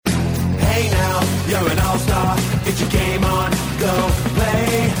you're an all-star. Get your game on, go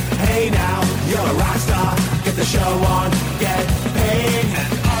play. Hey now, you're a rock star. Get the show on, get paid.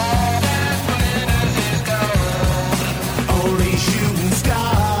 And all that glitters is gold. Only shooting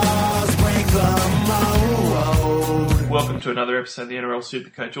stars break the mold. Welcome to another episode of the NRL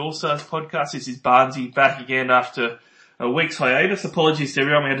Supercoach All-Stars podcast. This is Barnesy back again after a week's hiatus. Apologies to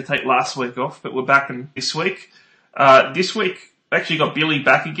everyone, we had to take last week off, but we're back in this week. This week, actually got Billy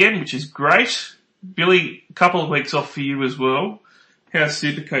back again, which is great. Billy, a couple of weeks off for you as well. How's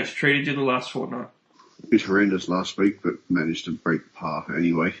Supercoach treated you the last fortnight? It was horrendous last week, but managed to break par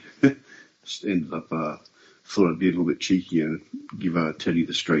anyway. Just ended up, thought I'd be a little bit cheeky and give Teddy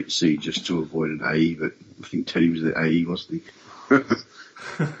the straight C just to avoid an A, but I think Teddy was the A, wasn't he?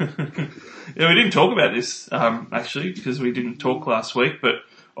 Yeah, we didn't talk about this, actually, because we didn't talk last week, but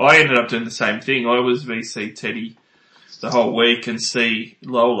I ended up doing the same thing. I was VC Teddy the whole week and C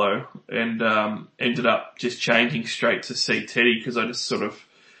Lolo, and ended up just changing straight to C Teddy because I just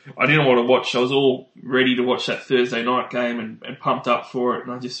I didn't want to watch. I was all ready to watch that Thursday night game and pumped up for it,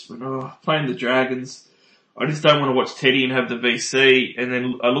 and I just went, playing the Dragons. I just don't want to watch Teddy and have the VC. And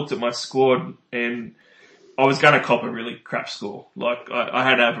then I looked at my squad and I was going to cop a really crap score. Like I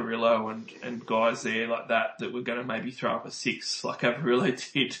had Averillo and guys there like that were going to maybe throw up a 6 like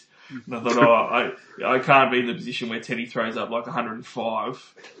Averillo did. And I thought, I can't be in the position where Teddy throws up like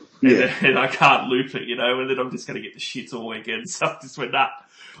 105 and I can't loop it, and then I'm just going to get the shits all weekend. So I just went,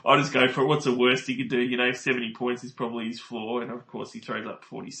 I'll just go for it. What's the worst he could do? 70 points is probably his floor. And of course he throws up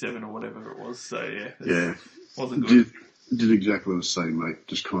 47 or whatever it was. So yeah. Wasn't good. Did exactly the same, mate.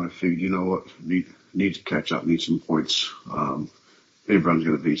 Just kind of figured, you know what? Need to catch up, need some points. Everyone's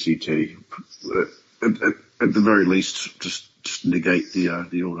going to VC Teddy. At the very least, just negate the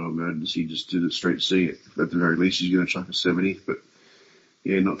auto emergency. Just do it straight C. At the very least, he's going to chuck a 70. But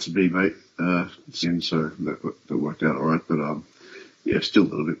yeah, not to be, mate. And so that worked out all right. But still a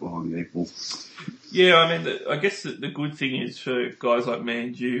little bit behind the eight ball. Yeah, I mean, I guess the good thing is for guys like me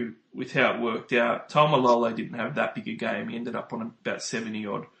and you, with how it worked out, Taumalolo didn't have that big a game. He ended up on about 70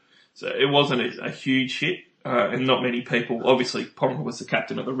 odd. So it wasn't a huge hit, and not many people, obviously Ponga was the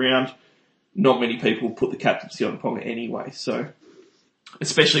captain of the round, not many people put the captaincy on Ponga anyway, so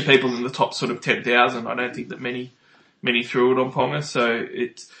especially people in the top sort of 10,000, I don't think that many threw it on Ponga, so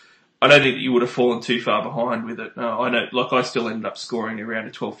I don't think that you would have fallen too far behind with it. I know, I still ended up scoring around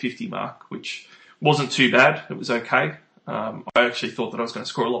a 1250 mark, which wasn't too bad, it was okay. I actually thought that I was going to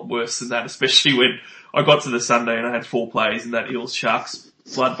score a lot worse than that, especially when I got to the Sunday and I had 4 plays in that Eels Sharks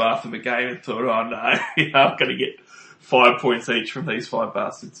bloodbath of a game and thought, oh no, I'm going to get 5 points each from these 5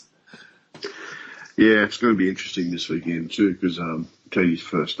 bastards. Yeah, it's going to be interesting this weekend too, because Teddy's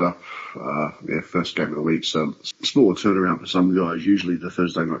first up, first game of the week. So small turnaround for some guys. Usually the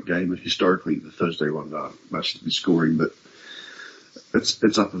Thursday night game, historically the Thursday one most of the scoring, but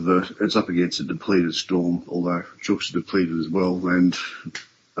it's up against a depleted Storm, although Chook's depleted as well, and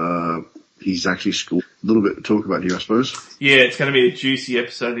he's actually scored. A little bit to talk about here, I suppose. Yeah, it's going to be a juicy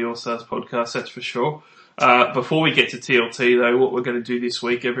episode of the All-Stars podcast, that's for sure. Before we get to TLT though, what we're going to do this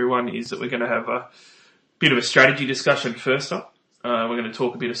week, everyone, is that we're going to have a bit of a strategy discussion first up. We're going to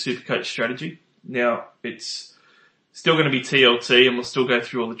talk a bit of Supercoach strategy. Now, it's still going to be TLT and we'll still go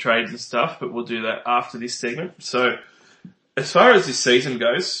through all the trades and stuff, but we'll do that after this segment. So, as far as this season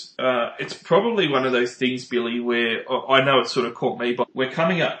goes, it's probably one of those things, Billy, where I know it sort of caught me, but we're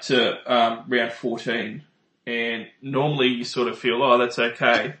coming up to round 14, and normally you sort of feel, that's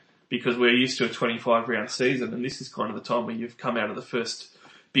okay, because we're used to a 25-round season, and this is kind of the time where you've come out of the first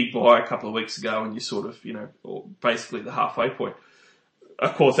big buy a couple of weeks ago, and you're sort of, or basically the halfway point.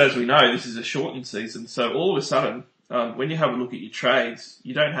 Of course, as we know, this is a shortened season, so all of a sudden, when you have a look at your trades,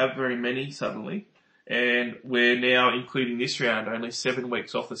 you don't have very many suddenly. And we're now, including this round, only 7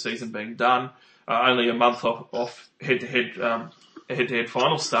 weeks off the season being done, only a month off head-to-head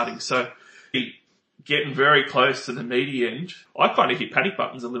finals starting. So getting very close to the meaty end. I kind of hit panic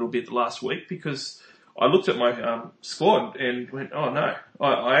buttons a little bit last week because I looked at my squad and went, oh no,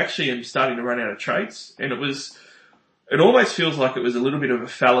 I actually am starting to run out of trades. And it almost feels like it was a little bit of a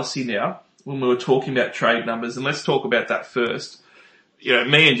fallacy now when we were talking about trade numbers. And let's talk about that first.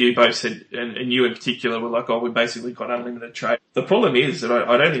 Me and you both said, and you in particular were like, we basically got unlimited trade. The problem is that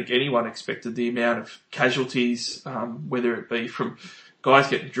I don't think anyone expected the amount of casualties, whether it be from guys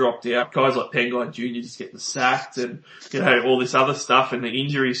getting dropped out, guys like Pengai Jr. just getting sacked and, all this other stuff, and the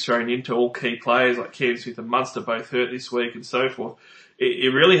injuries thrown into all key players like Cam Smith and Munster both hurt this week and so forth.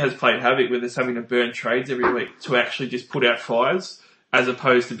 It really has played havoc with us having to burn trades every week to actually just put out fires as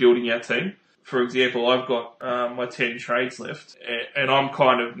opposed to building our team. for example, I've got my 10 trades left, and I'm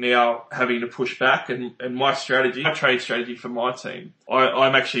kind of now having to push back. And my trade strategy for my team,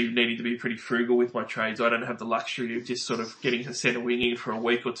 I'm actually needing to be pretty frugal with my trades. I don't have the luxury of just sort of getting a centre wing in for a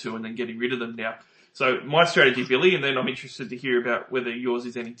week or two and then getting rid of them now. So my strategy, Billy, and then I'm interested to hear about whether yours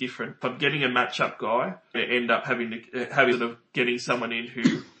is any different. If I'm getting a matchup guy, I end up having sort of getting someone in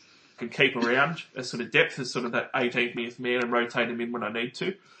who can keep around a sort of depth as sort of that 18th man and rotate him in when I need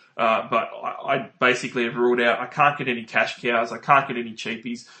to. But I basically have ruled out I can't get any cash cows, I can't get any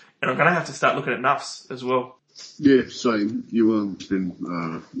cheapies, and I'm going to have to start looking at nuffs as well. Yeah, same. You spend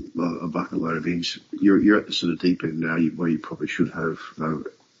a bucket load of inch. You're at the sort of deep end now, where you probably should have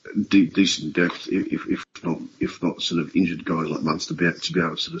decent depth, if not sort of injured guys like Munster to be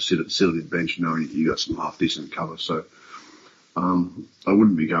able to sort of sit at the bench knowing you got some half decent cover. So I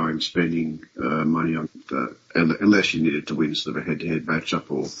wouldn't be spending money on unless you needed to win sort of a head-to-head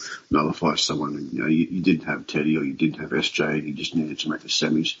matchup or nullify someone. You know, you didn't have Teddy or you didn't have SJ and you just needed to make the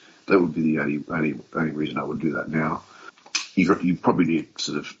semis. That would be the only reason I would do that now. You probably need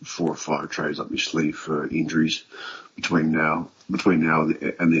sort of 4 or 5 trades up your sleeve for injuries between now and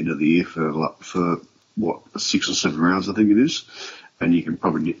the end of the year for 6 or 7 rounds, I think it is. And you can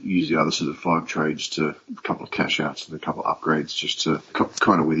probably use the other sort of 5 trades to a couple of cash outs and a couple of upgrades just to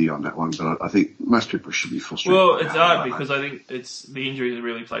kind of with you on that one. But I think most people should be frustrated. Well, it's hard because I think the injuries have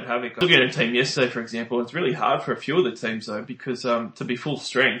really played havoc. Looking at a team yesterday, for example, it's really hard for a few of the teams though because to be full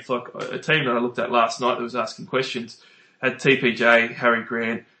strength, like a team that I looked at last night that was asking questions had TPJ, Harry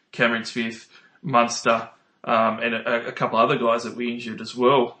Grant, Cameron Smith, Munster, and a couple other guys that we injured as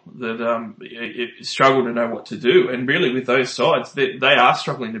well that struggle to know what to do. And really with those sides, they are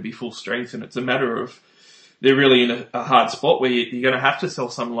struggling to be full strength, and it's a matter of they're really in a hard spot where you're going to have to sell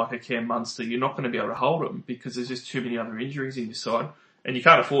someone like a Cam Munster. You're not going to be able to hold them because there's just too many other injuries in your side. And you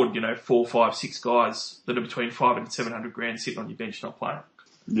can't afford, 4, 5, 6 guys that are between 500 and 700 grand sitting on your bench not playing.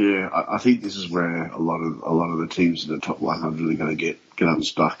 Yeah, I think this is where a lot of the teams in the top 100 are going to get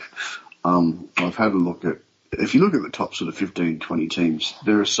unstuck. I've had a look at, if you look at the top sort of 15, 20 teams,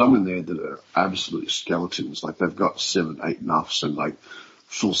 there are some in there that are absolute skeletons. Like they've got 7, 8 nuffs and like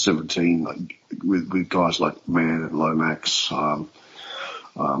full 17, like with guys like Mann and Lomax, like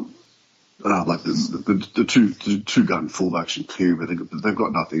the two gun fullbacks and Cleary, but they've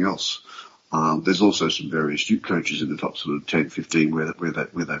got nothing else. There's also some very astute coaches in the top sort of 10, 15 where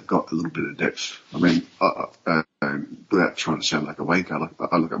they've got a little bit of depth. I mean, without trying to sound like a wanker,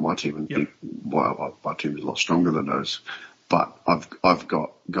 I look at my team and think, wow, my team is a lot stronger than those. But I've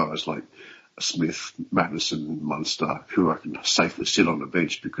got guys like Smith, Madison, Munster, who I can safely sit on the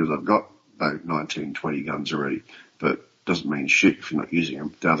bench because I've got 19, 20 guns already. But doesn't mean shit if you're not using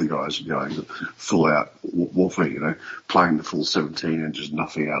them. The other guys are going full out warfare, playing the full 17 and just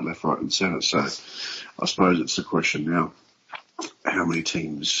nothing out left, right and centre. So I suppose it's the question now, how many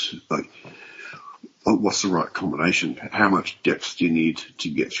teams, what's the right combination? How much depth do you need to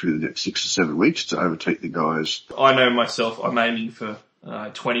get through the next 6 or 7 weeks to overtake the guys? I know myself, I'm aiming for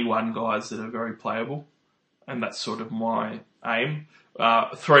 21 guys that are very playable, and that's sort of my aim.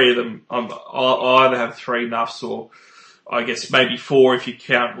 3 of them, I'll either have 3 nuffs or I guess maybe 4 if you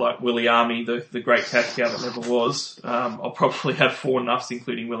count like Willie Army, the great cash cow that never was. I'll probably have 4 nuffs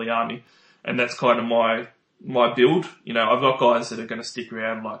including Willie Army, and that's kind of my build. I've got guys that are going to stick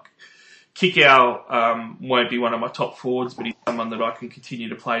around, like Kickow won't be one of my top forwards, but he's someone that I can continue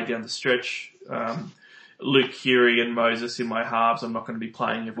to play down the stretch. Luke Keary and Moses in my halves, I'm not going to be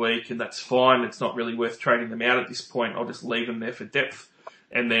playing every week, and that's fine. It's not really worth trading them out at this point. I'll just leave them there for depth.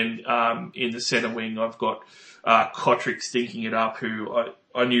 And then in the centre wing, I've got Kotrick stinking it up, who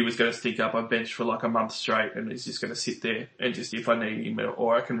I knew was going to stink up. I benched for like a month straight, and he's just going to sit there. And just if I need him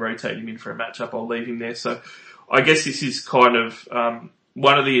or I can rotate him in for a matchup, I'll leave him there. So I guess this is kind of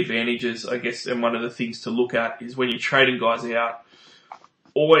one of the advantages, I guess, and one of the things to look at is when you're trading guys out,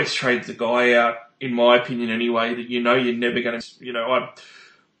 always trade the guy out, in my opinion anyway, that you're never going to,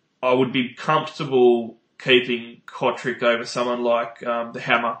 I would be comfortable keeping Kotrick over someone like the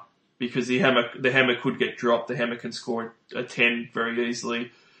Hammer, because the Hammer could get dropped. The Hammer can score a 10 very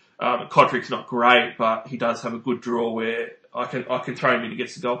easily. Kotrick's not great, but he does have a good draw where I can throw him in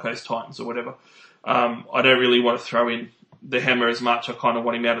against the Gold Coast Titans or whatever. I don't really want to throw in the Hammer as much. I kind of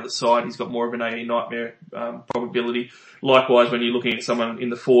want him out of the side. He's got more of an AE nightmare probability. Likewise, when you're looking at someone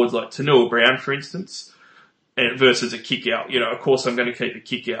in the forwards like Tanua Brown, for instance, and versus a kick out, of course I'm going to keep a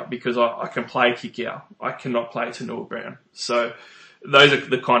kick out because I can play kick out. I cannot play Tanua Brown. So those are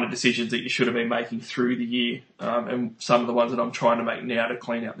the kind of decisions that you should have been making through the year, and some of the ones that I'm trying to make now to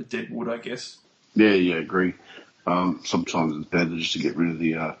clean out the dead wood, I guess. Yeah, agree. Sometimes it's better just to get rid of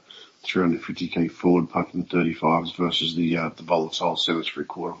 350k forward punting 35s versus the volatile centres for a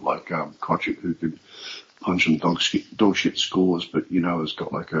quarter like Kotrick, who could punch on dog shit scores, but has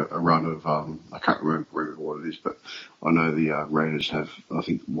got like a run of I can't remember what it is, but I know the Raiders have, I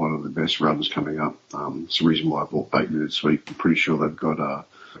think, one of the best runs coming up. It's the reason why I bought Bateman this week. I'm pretty sure they've got a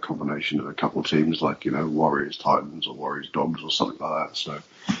combination of a couple of teams like Warriors Titans or Warriors Dogs or something like that. So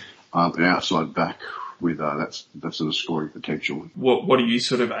an outside back with that's sort of scoring potential. What are you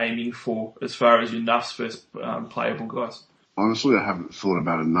sort of aiming for as far as your nuffs versus playable guys? Honestly, I haven't thought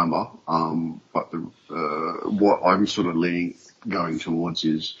about a number, but what I'm sort of going towards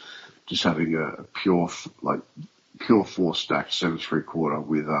is just having a pure 4-stack 7/3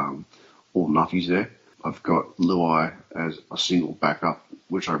 with all nuffies there. I've got Luai as a single backup,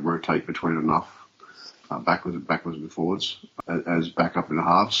 which I rotate between a nuff, backwards and forwards, as backup in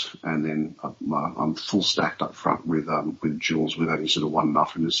halves, and then I'm full stacked up front with Jules, with only sort of one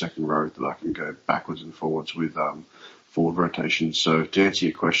nuff in the second row that I can go backwards and forwards with forward rotation. So to answer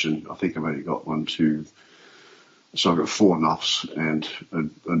your question, I think I've only got 1, 2. So I've got 4 nuffs and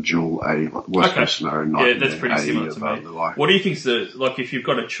a dual worst case scenario. Yeah, that's pretty similar to me. What do you think's if you've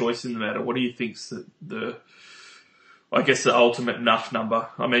got a choice in the matter, what do you think's the ultimate nuff number?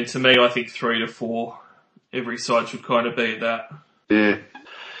 I mean, to me, I think 3 to 4, every side should kind of be at that. Yeah.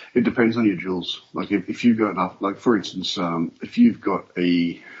 It depends on your duels. Like if you've got enough, like for instance, if you've got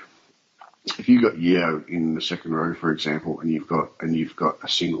Yeo in the second row, for example, and you've got a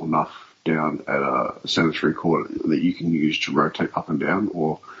single nuff down at a centre 3/4 that you can use to rotate up and down,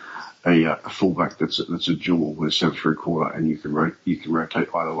 or a fullback that's a dual with a centre 3/4, and you can rotate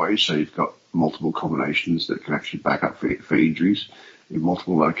either way. So you've got multiple combinations that can actually back up for injuries in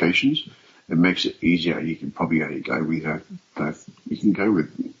multiple locations. It makes it easier. You can probably only go with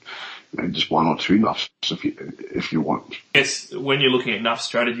just 1 or 2 nuffs if you want. Yes, when you're looking at nuff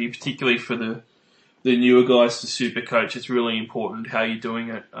strategy, particularly for the newer guys to super coach, it's really important how you're doing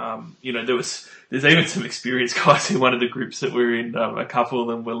it. There's even some experienced guys in one of the groups that we're in. A couple of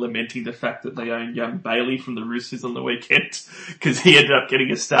them were lamenting the fact that they owned young Bailey from the Roosters on the weekend because he ended up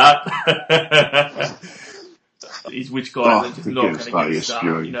getting a start. Which guys are just not going to get a start.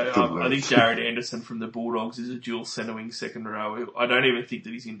 I think Jared Anderson from the Bulldogs is a dual centre wing second row. I don't even think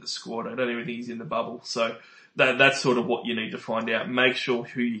that he's in the squad. I don't even think he's in the bubble. So that's sort of what you need to find out. Make sure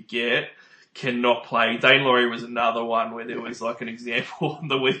who you get cannot play. Dane Laurie was another one where there was like an example on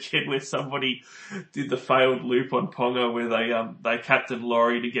the weekend where somebody did the failed loop on Ponga where they captained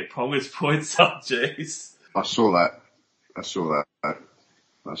Laurie to get Ponga's points up. Jeez. I saw that.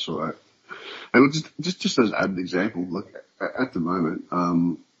 And just as an example, look, at the moment,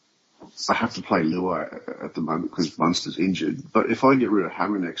 I have to play Luai at the moment because Munster's injured. But if I get rid of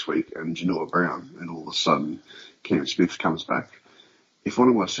Hammer next week and Janua Brown, and all of a sudden Cam Smith comes back, if one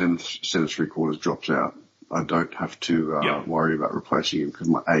of my centre 3/4 drops out, I don't have to worry about replacing him because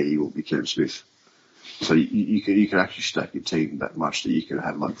my AE will be Cam Smith. So you can actually stack your team that much that you can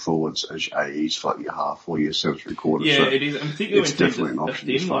have like forwards as your AEs, like your half or your centre 3/4. Yeah, so it is. And particularly it's definitely an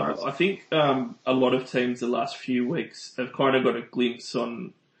option. I think a lot of teams the last few weeks have kind of got a glimpse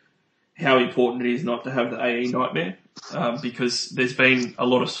on how important it is not to have the AE nightmare, because there's been a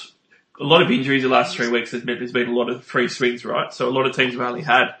lot of injuries the last 3 weeks. There's been a lot of free swings, right? So a lot of teams have only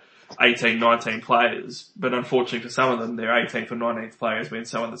had 18, 19 players, but unfortunately for some of them, their 18th or 19th player has been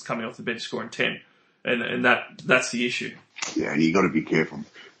someone that's coming off the bench scoring 10. And that's the issue. Yeah, and you got to be careful.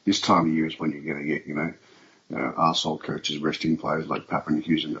 This time of year is when you're going to get, arsehole coaches resting players like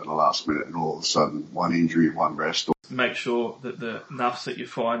Papenhuisen at the last minute, and all of a sudden one injury, one rest. Make sure that the nuffs that you're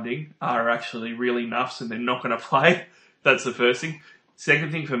finding are actually really nuffs and they're not going to play. That's the first thing.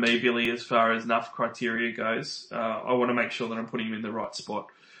 Second thing for me, Billy, as far as nuff criteria goes, I want to make sure that I'm putting him in the right spot.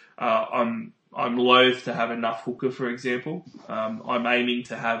 I'm loath to have a nuff hooker, for example. I'm aiming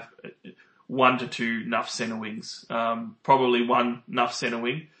to have 1 to 2 nuff centre wings. Probably 1 nuff centre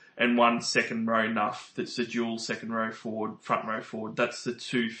wing and 1 second row nuff that's a dual second row forward, front row forward. That's the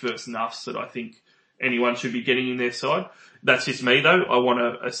 2 first nuffs that I think anyone should be getting in their side. That's just me though. I want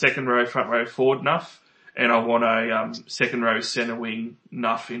a second row, front row forward nuff, and I want a second row centre wing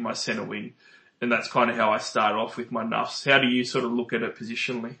nuff in my centre wing. And that's kind of how I start off with my nuffs. How do you sort of look at it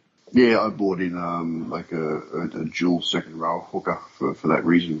positionally? Yeah, I bought in a dual second row hooker for that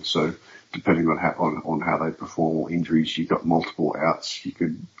reason. So depending on how they perform or injuries, you've got multiple outs. You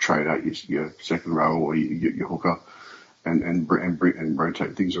could trade out your second row or your hooker and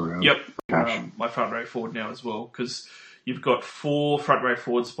rotate things around. Yep, my front row forward now as well, because you've got 4 front row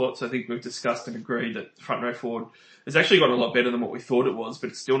forward spots. I think we've discussed and agreed that the front row forward has actually gotten a lot better than what we thought it was, but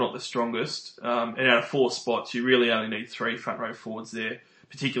it's still not the strongest. And out of 4 spots, you really only need 3 front row forwards there.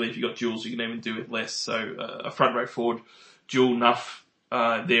 particularly if you've got duels, you can even do with less. So a front row forward dual Nuff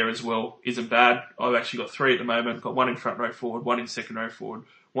there as well isn't bad. I've actually got 3 at the moment. Got 1 in front row forward, 1 in second row forward,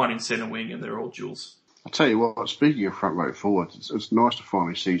 1 in centre wing, and they're all duels. I'll tell you what, speaking of front row forwards, it's nice to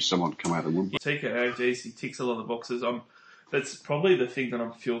finally see someone come out of the woodwork. TKO, geez, he ticks a lot of the boxes. That's probably the thing that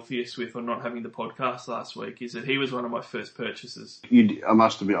I'm filthiest with on not having the podcast last week, is that he was one of my first purchases. I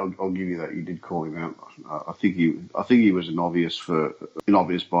must admit, I'll give you that. You did call him out. I think he was an obvious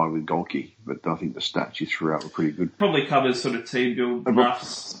buy with Golke, but I think the stats you threw out were pretty good. Probably covers sort of team build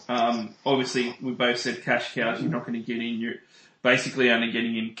roughs. Obviously, we both said cash cows. You're not going to get in. You're basically only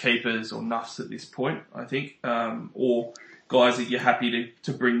getting in keepers or nuffs at this point, I think, or guys that you're happy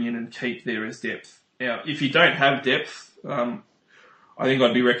to bring in and keep there as depth. Now, if you don't have depth, I think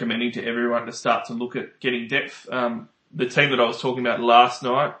I'd be recommending to everyone to start to look at getting depth. The team that I was talking about last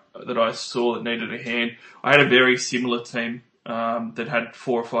night that I saw that needed a hand, I had a very similar team that had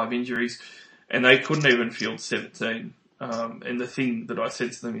 4 or 5 injuries, and they couldn't even field 17. And the thing that I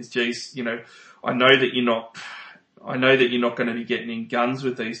said to them is, geez, I know that you're not going to be getting in guns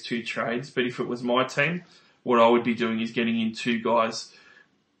with these 2 trades, but if it was my team, what I would be doing is getting in 2 guys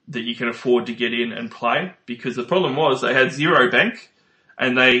that you can afford to get in and play, because the problem was they had 0 bank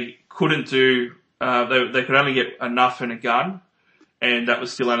and they couldn't do, they could only get a Nuff and a gun, and that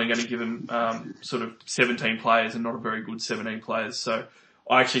was still only going to give them sort of 17 players and not a very good 17 players. So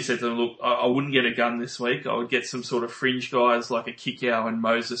I actually said to them, look, I wouldn't get a gun this week. I would get some sort of fringe guys like a Kikau and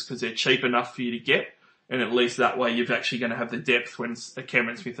Moses, because they're cheap enough for you to get, and at least that way you're actually going to have the depth when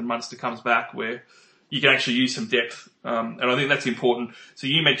Cameron Smith and Munster comes back, where you can actually use some depth. And I think that's important. So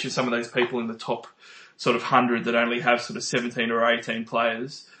you mentioned some of those people in the top sort of 100 that only have sort of 17 or 18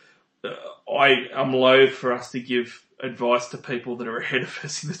 players. I'm loath for us to give advice to people that are ahead of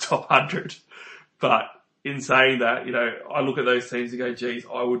us in the top 100. But in saying that, I look at those teams and go, geez,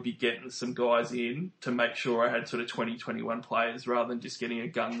 I would be getting some guys in to make sure I had sort of 20, 21 players rather than just getting a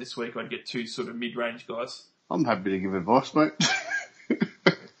gun this week. I'd get 2 sort of mid-range guys. I'm happy to give advice, mate.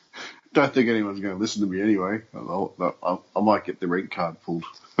 Don't think anyone's going to listen to me anyway. I might get the red card pulled.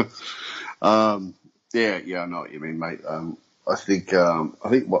 I know what you mean, mate. I think a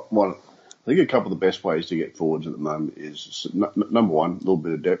couple of the best ways to get forwards at the moment is number 1, a little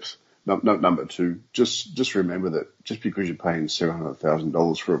bit of depth. Number 2, just remember that just because you're paying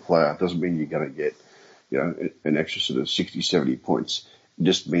 $700,000 for a player doesn't mean you're going to get, an extra sort of 60, 70 points. It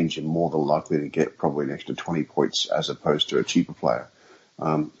just means you're more than likely to get probably an extra 20 points as opposed to a cheaper player.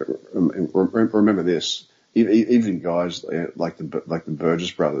 Remember this, even guys like the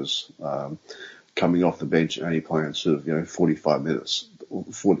Burgess brothers, coming off the bench and only playing sort of, 45 minutes,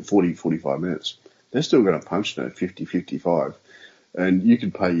 they're still going to punch 50, 55. And you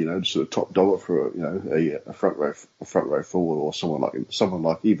can pay, sort of top dollar for, a front row forward, or someone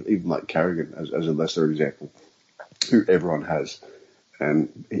like even like Carrigan as a lesser example, who everyone has.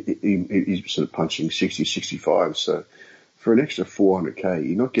 And he's sort of punching 60, 65. So for an extra 400k,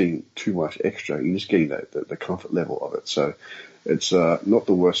 you're not getting too much extra. You're just getting the comfort level of it. So it's not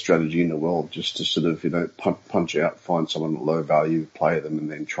the worst strategy in the world, just to sort of, punch out, find someone at low value, play them,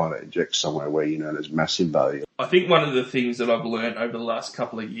 and then try to eject somewhere where there's massive value. I think one of the things that I've learned over the last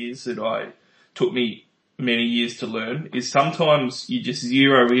couple of years that took me many years to learn is sometimes you just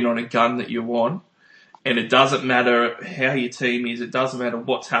zero in on a gun that you want, and it doesn't matter how your team is, it doesn't matter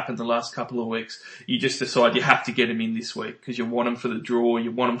what's happened the last couple of weeks. You just decide you have to get them in this week because you want them for the draw,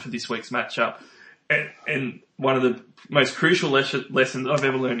 you want them for this week's matchup. And one of the most crucial lessons I've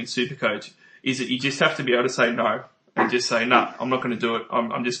ever learned in Supercoach is that you just have to be able to say no and just say, no, I'm not going to do it. I'm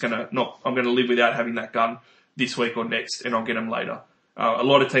going to live without having that gun this week or next, and I'll get them later. A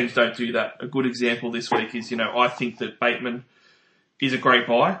lot of teams don't do that. A good example this week is, I think that Bateman is a great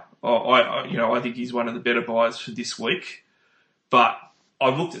buy. I think he's one of the better buys for this week. But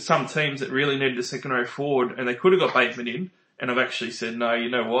I've looked at some teams that really needed a second row forward, and they could have got Bateman in, and I've actually said, no, you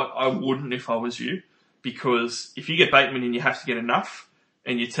know what? I wouldn't if I was you, because if you get Bateman in, you have to get enough,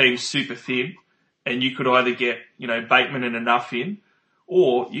 and your team's super thin, and you could either get, Bateman and enough in,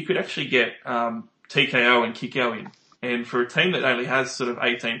 or you could actually get TKO and Kikau in. And for a team that only has sort of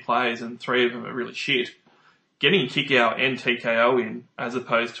 18 players and 3 of them are really shit, getting Kikau and TKO in as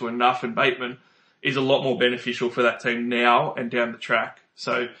opposed to enough and Bateman is a lot more beneficial for that team now and down the track.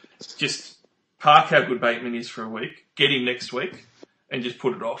 So just park how good Bateman is for a week, get him next week, and just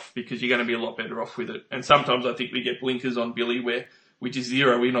put it off, because you're going to be a lot better off with it. And sometimes I think we get blinkers on Billy where we just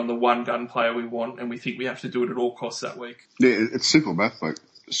zero in on the one gun player we want and we think we have to do it at all costs that week. Yeah, it's simple math, like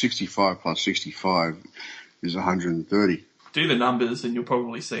 65 plus 65 is 130. Do the numbers and you'll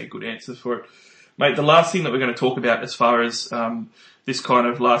probably see a good answer for it. Mate, the last thing that we're going to talk about as far as this kind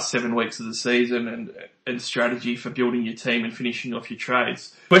of last 7 weeks of the season and strategy for building your team and finishing off your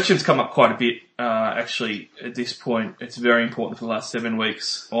trades. Questions come up quite a bit, actually, at this point. It's very important for the last 7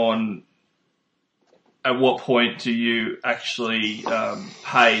 weeks on at what point do you actually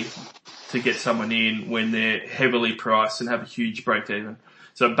pay to get someone in when they're heavily priced and have a huge break even.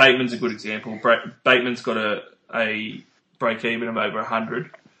 So Bateman's a good example. Bateman's got a break even of over 100,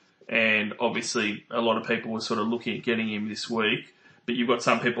 and obviously a lot of people were sort of looking at getting him this week, but you've got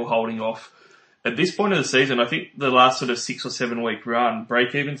some people holding off. At this point of the season, I think the last sort of 6 or 7 week run,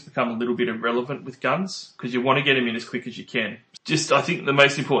 break evens become a little bit irrelevant with guns because you want to get him in as quick as you can. Just, I think the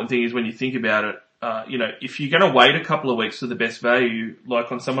most important thing is when you think about it, if you're going to wait a couple of weeks for the best value,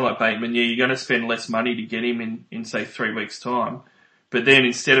 like on someone like Bateman, you're going to spend less money to get him in say 3 weeks time. But then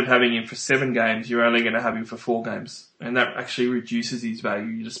instead of having him for 7 games, you're only going to have him for 4 games. And that actually reduces his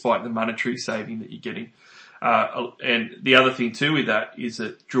value despite the monetary saving that you're getting. And the other thing too with that is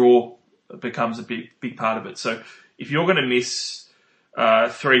that draw becomes a big part of it. So if you're going to miss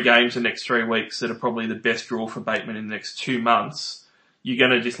 3 games the next 3 weeks that are probably the best draw for Bateman in the next 2 months, you're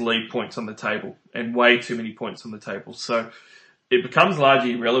going to just leave points on the table and way too many points on the table. So it becomes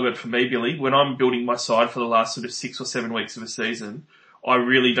largely irrelevant for me, Billy. When I'm building my side for the last sort of 6 or 7 weeks of a season, I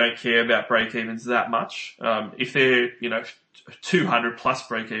really don't care about break-evens that much. If they're, 200 plus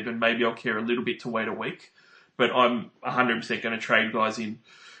break-even, maybe I'll care a little bit to wait a week. But I'm 100% going to trade guys in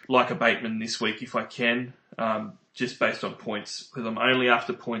like a Bateman this week if I can, just based on points, because I'm only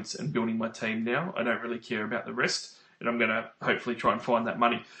after points and building my team now. I don't really care about the rest, and I'm going to hopefully try and find that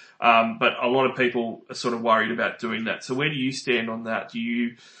money. But a lot of people are sort of worried about doing that. So where do you stand on that? Do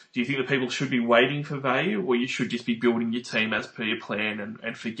you think that people should be waiting for value, or you should just be building your team as per your plan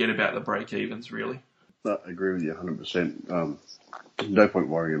and forget about the break-evens, really? I agree with you 100%. No point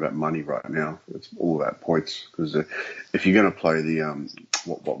worrying about money right now. It's all about points, because if you're going to play the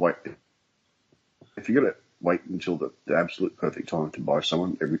if you're going to wait until the absolute perfect time to buy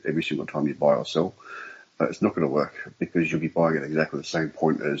someone every single time you buy or sell, it's not going to work, because you'll be buying at exactly the same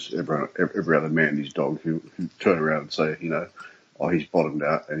point as every other man and his dog who turn around and say, he's bottomed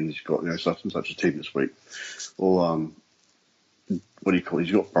out and he's got such and such a team this week. Well,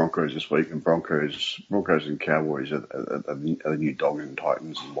 he's got Broncos this week, and Broncos and Cowboys are the new Dogs and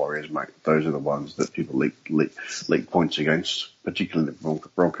Titans and Warriors, mate. Those are the ones that people leak points against, particularly the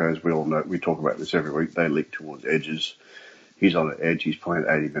Broncos. We all know, we talk about this every week. They leak towards edges. He's on an edge. He's playing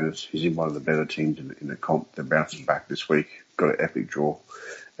 80 minutes. He's in one of the better teams in the comp. They're bouncing back this week. Got an epic draw.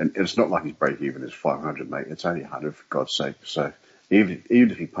 And it's not like his break-even is 500, mate. It's only 100, for God's sake. So even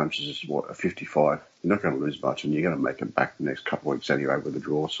if he punches a 55, you're not going to lose much, and you're going to make it back the next couple of weeks anyway with the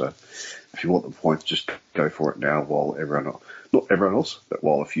draw. So if you want the points, just go for it now while not everyone else, but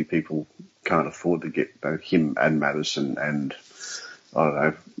while a few people can't afford to get him and Madison and, I don't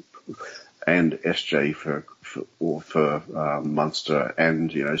know, and SJ for Munster,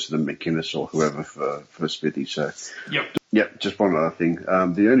 and sort of McInnes or whoever for Smithy. So yep. Just one other thing.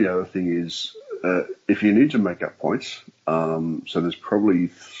 The only other thing is if you need to make up points. So there's probably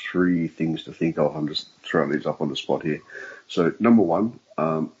 3 things to think of. I'm just throwing these up on the spot here. So number 1,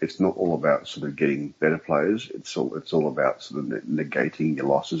 it's not all about sort of getting better players. It's all about sort of negating your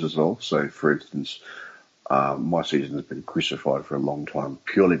losses as well. So for instance, my season has been crucified for a long time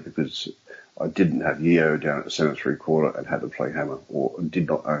purely because I didn't have Yeo down at the centre 3/4 and had to play hammer, or did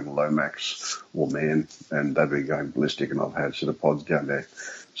not own Lomax or Man, and they've been going ballistic, and I've had sort of pods down there.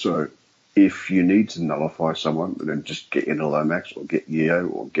 So if you need to nullify someone, then just get into Lomax or get Yeo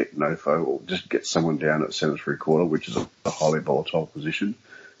or get Nofo, or just get someone down at centre 3/4, which is a highly volatile position,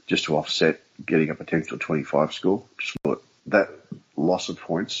 just to offset getting a potential 25 score. That loss of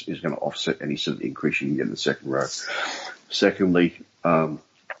points is going to offset any sort of increase you can get in the second row. Secondly,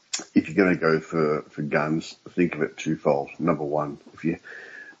 if you're going to go for guns, think of it twofold. Number 1,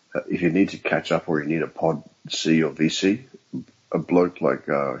 if you need to catch up or you need a pod C or VC, a bloke like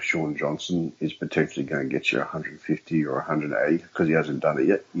Sean Johnson is potentially going to get you 150 or 180 because he hasn't done it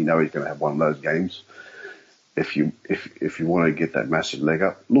yet. He's going to have one of those games. If you want to get that massive leg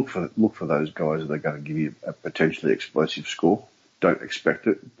up, look for those guys that are going to give you a potentially explosive score. Don't expect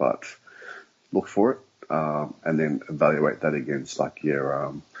it, but look for it, and then evaluate that against like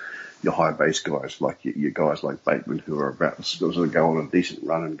your high base guys, like your guys like Bateman, who are about to sort of go on a decent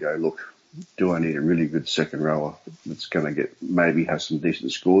run and go, look, do I need a really good second rower that's going to maybe have some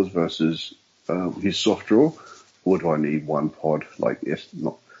decent scores versus his soft draw, or do I need one pod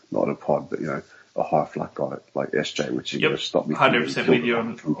not a pod, but a high flat guy like SJ, which is going to stop me. 100% with you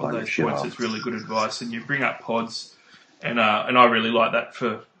on those points. It's really good advice, and you bring up pods, and I really like that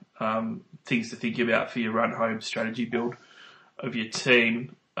for things to think about for your run home strategy build. of your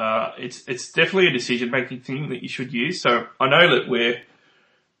team, it's definitely a decision-making thing that you should use. So I know that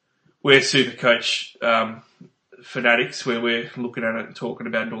we're Supercoach fanatics, where we're looking at it and talking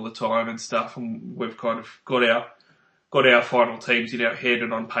about it all the time and stuff, and we've kind of got our final teams in our head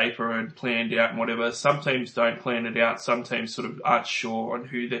and on paper and planned out and whatever. Some teams don't plan it out. Some teams sort of aren't sure on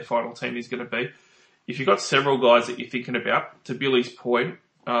who their final team is going to be. If you've got several guys that you're thinking about, to Billy's point,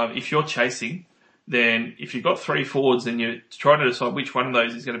 if you're chasing, then if you've got 3 forwards and you're trying to decide which one of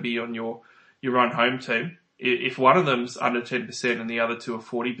those is going to be on your own home team, if one of them's under 10% and the other 2 are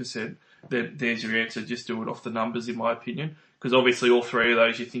 40%, then there's your answer. Just do it off the numbers, in my opinion. Because obviously all 3 of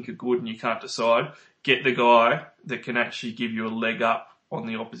those you think are good and you can't decide. Get the guy that can actually give you a leg up on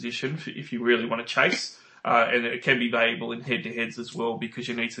the opposition if you really want to chase. And it can be valuable in head-to-heads as well, because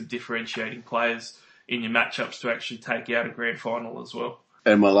you need some differentiating players in your matchups to actually take out a grand final as well.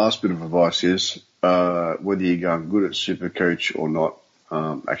 And my last bit of advice is, whether you're going good at Supercoach or not,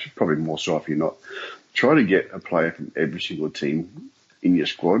 actually probably more so if you're not, try to get a player from every single team in your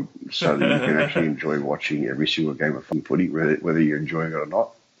squad so that you can actually enjoy watching every single game of footy, whether you're enjoying it or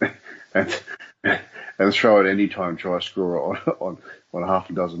not. and throw it any time, try to score on half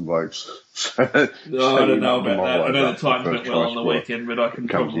a dozen blokes. I don't know about that. I know the Titans went well on the weekend, but I can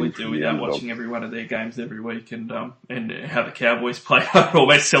probably do without watching every one of their games every week and how the Cowboys play. I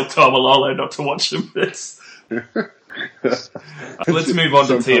almost tell Tamalolo not to watch them. Let's move on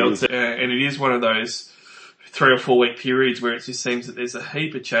to TLT. And it is one of those 3 or 4 week periods where it just seems that there's a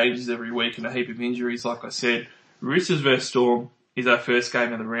heap of changes every week and a heap of injuries. Like I said, Roosters versus Storm is our first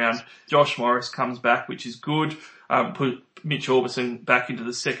game of the round. Josh Morris comes back, which is good. Put Mitch Orbison back into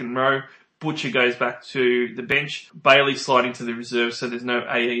the second row. Butcher goes back to the bench. Bailey sliding to the reserve, so there's no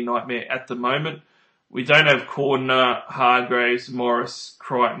AE nightmare at the moment. We don't have Cordner, Hargraves, Morris,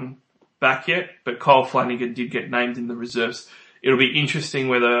 Crichton back yet, but Kyle Flanagan did get named in the reserves. It'll be interesting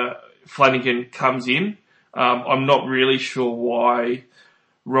whether Flanagan comes in. I'm not really sure why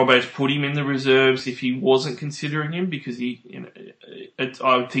Robbo's put him in the reserves if he wasn't considering him, because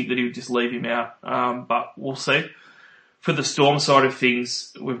I would think that he would just leave him out. But we'll see. For the Storm side of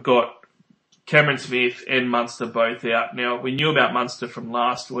things, we've got Cameron Smith and Munster both out. Now, we knew about Munster from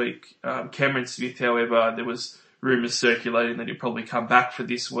last week. Cameron Smith, however, there was rumours circulating that he'd probably come back for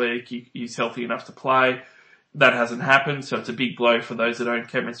this week. He's healthy enough to play. That hasn't happened, so it's a big blow for those that own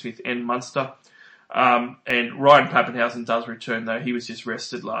Cameron Smith and Munster. And Ryan Pappenhausen does return, though. He was just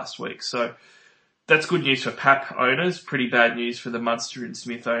rested last week. So that's good news for Pap owners. Pretty bad news for the Munster and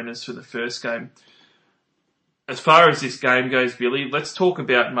Smith owners for the first game. As far as this game goes, Billy, let's talk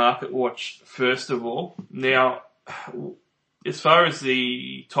about Market Watch first of all. Now, as far as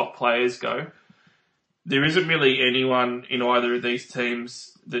the top players go, there isn't really anyone in either of these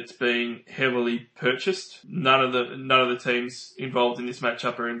teams that's being heavily purchased. None of the teams involved in this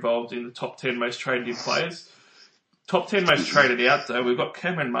matchup are involved in the top 10 most traded in players. Top 10 most traded out, though, we've got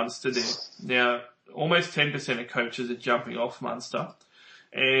Cameron Munster there. Now, almost 10% of coaches are jumping off Munster.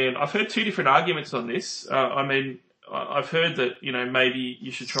 And I've heard 2 different arguments on this. I've heard that, maybe you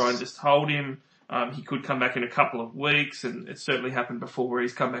should try and just hold him. He could come back in a couple of weeks, and it certainly happened before where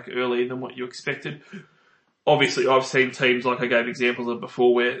he's come back earlier than what you expected. Obviously, I've seen teams, like I gave examples of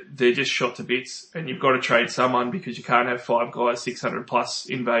before, where they're just shot to bits and you've got to trade someone because you can't have 5 guys 600 plus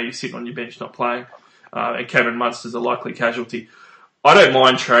in value sitting on your bench not playing. And Cameron Munster's a likely casualty. I don't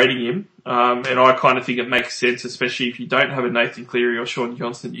mind trading him, and I kind of think it makes sense, especially if you don't have a Nathan Cleary or Sean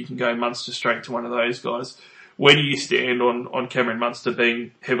Johnston, you can go Munster straight to one of those guys. Where do you stand on Cameron Munster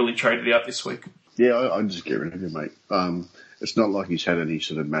being heavily traded out this week? Yeah, I'd just get rid of him, mate. It's not like he's had any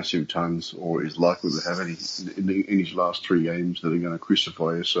sort of massive tons or is likely to have any in his last 3 games that are going to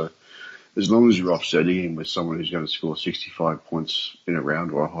crucify you. So as long as you're offsetting him with someone who's going to score 65 points in a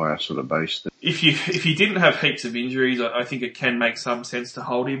round or a higher sort of base. If you didn't have heaps of injuries, I think it can make some sense to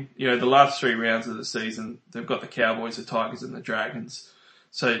hold him. The last 3 rounds of the season, they've got the Cowboys, the Tigers and the Dragons.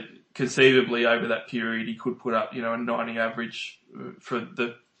 So conceivably over that period, he could put up, a 90 average for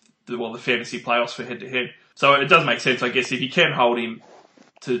the fantasy playoffs for head-to-head. So it does make sense, I guess, if you can hold him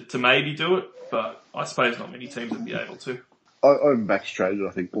to maybe do it, but I suppose not many teams would be able to. I'm back traded,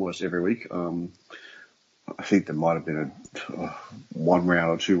 I think, almost every week. I think there might have been one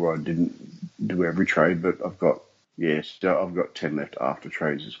round or 2 where I didn't do every trade, but I've got 10 left after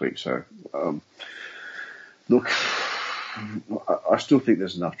trades this week. So, look, I still think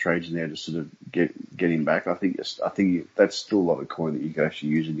there's enough trades in there to sort of get him back. I think that's still a lot of coin that you can actually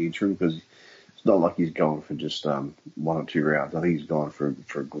use in the interim, because it's not like he's going for just 1 or 2 rounds. I think he's going for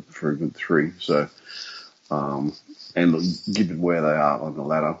a good 3. So, and look, given where they are on the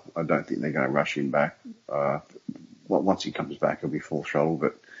ladder, I don't think they're going to rush him back once he comes back, he'll be full throttle.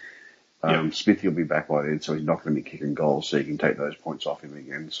 But Yep. Smithy will be back by then, so he's not going to be kicking goals, so you can take those points off him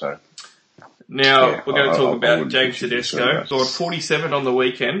again. So Now, Yeah, we're going to talk I about wouldn't James consider Tedesco. so. Scored 47 on the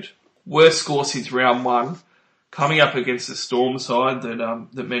weekend. Worst score since round one. Coming up against the Storm side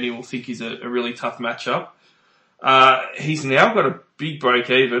that many will think is a really tough matchup. He's now got a big break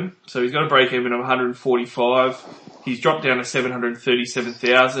even. So he's got a break even of 145. He's dropped down to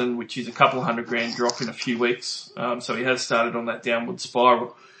 737,000, which is a couple of $100,000 drop in a few weeks. So he has started on that downward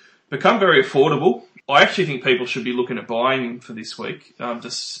spiral. Become very affordable. I actually think people should be looking at buying him for this week,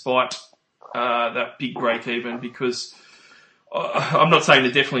 despite that big break even, because I'm not saying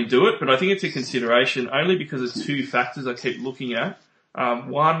to definitely do it, but I think it's a consideration only because of two factors I keep looking at.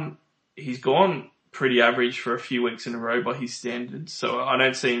 One, he's gone pretty average for a few weeks in a row by his standards, so I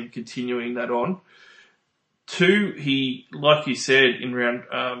don't see him continuing that on. Two, he, like you said, in round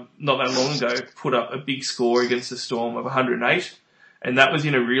not that long ago, put up a big score against the Storm of 108, and that was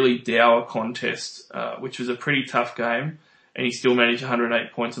in a really dour contest, which was a pretty tough game, and he still managed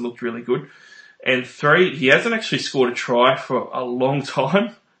 108 points and looked really good. And three, he hasn't actually scored a try for a long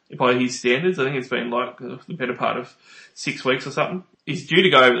time by his standards. I think it's been like the better part of 6 weeks or something. He's due to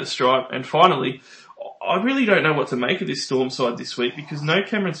go over the stripe. And finally, I really don't know what to make of this Storm side this week because no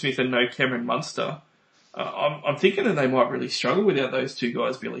Cameron Smith and no Cameron Munster. I'm thinking that they might really struggle without those two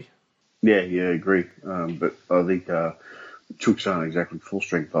guys, Billy. yeah, agree. But I think Chooks aren't exactly full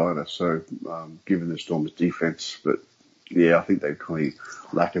strength either. So given the Storm's defence, but yeah, I think they probably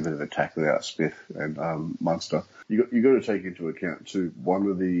lack a bit of attack without Smith and Munster. You got to take into account too.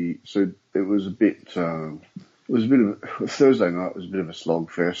 It was a bit of Thursday night was a bit of a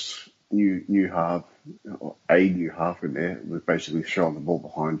slogfest. New half in there was basically throwing the ball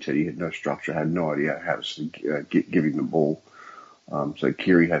behind Teddy. Had no structure, had no idea how to give him the ball. So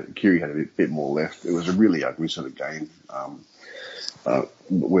Kiri had a bit more left. It was a really ugly sort of game.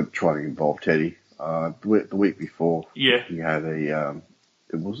 With trying to involve Teddy. The week before, Yeah. he had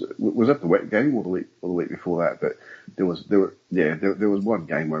was that the wet game or the week before that? But there was one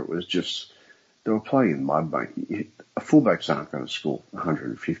game where it was just they were playing in mud, mate. Fullbacks aren't going to score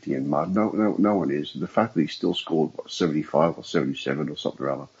 150 in mud. No one is. The fact that he still scored 75 or 77 or something or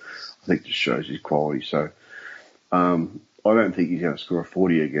other, I think just shows his quality. So I don't think he's going to score a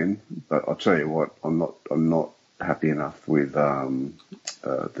 40 again. But I'll tell you what, I'm not happy enough with the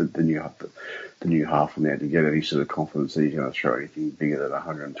new half in there to get any sort of confidence that he's going to throw anything bigger than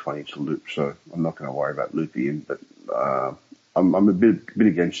 120 to Loop. So I'm not going to worry about Loopy in, but I'm a bit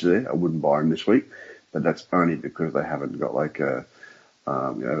against you there. I wouldn't buy him this week, but that's only because they haven't got like a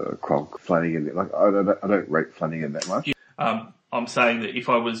Cronk Flanagan. Like I don't rate Flanagan that much. I'm saying that if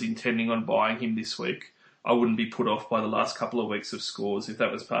I was intending on buying him this week, I wouldn't be put off by the last couple of weeks of scores if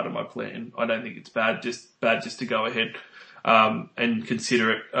that was part of my plan. I don't think it's bad just to go ahead and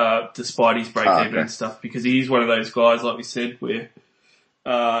consider it despite his break-even and stuff, because he is one of those guys, like we said, where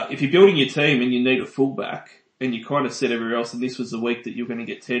if you're building your team and you need a fullback and you kind of said everywhere else, and this was the week that you're going to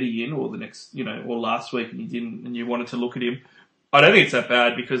get Teddy in, or the next, or last week and you didn't, and you wanted to look at him, I don't think it's that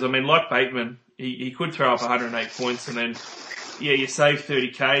bad because, I mean, like Bateman, he could throw up 108 points and then, yeah, you save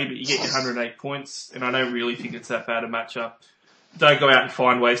 30k, but you get your 108 points, and I don't really think it's that bad a matchup. Don't go out and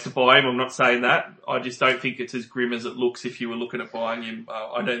find ways to buy him. I'm not saying that. I just don't think it's as grim as it looks if you were looking at buying him.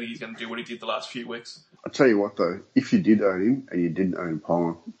 I don't think he's going to do what he did the last few weeks. I'll tell you what, though, if you did own him and you didn't own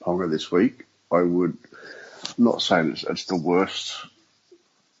Ponga this week, I would, I'm not saying it's the worst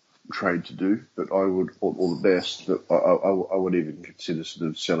trade to do, but I would, or the best, that I would even consider sort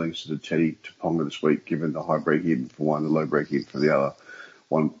of selling sort of Teddy to Ponga this week, given the high break even for one, the low break even for the other.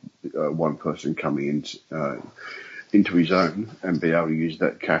 One person coming into his own and be able to use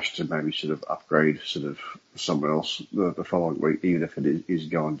that cash to maybe sort of upgrade sort of someone else the following week, even if it is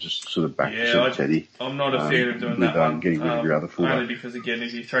going just sort of back to sort of Teddy. I'm not a fan of doing that one. Getting rid of your other fullback. Only because, again,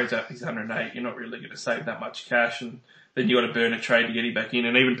 if he throws out his 108, you're not really going to save that much cash, and then you got to burn a trade to get him back in.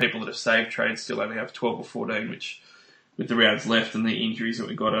 And even people that have saved trades still only have 12 or 14, which with the rounds left and the injuries that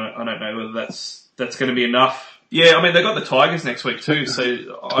we got, I don't know whether that's going to be enough. Yeah, I mean, they got the Tigers next week too, so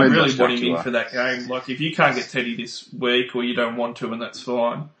I really want him in for that game. Like, if you can't get Teddy this week or you don't want to, and that's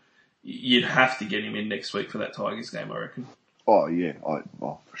fine, you'd have to get him in next week for that Tigers game, I reckon. Oh, yeah.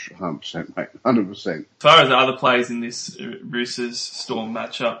 For sure. 100%, mate. 100%. As far as the other players in this Roosters Storm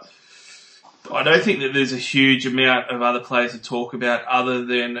matchup, I don't think that there's a huge amount of other players to talk about other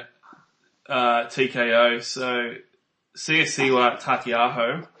than TKO. So, Siosiua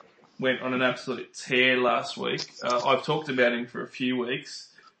Takiaho went on an absolute tear last week. I've talked about him for a few weeks.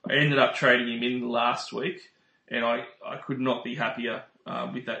 I ended up trading him in last week, and I could not be happier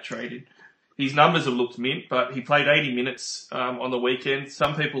with that trade-in. his numbers have looked mint, but he played 80 minutes on the weekend.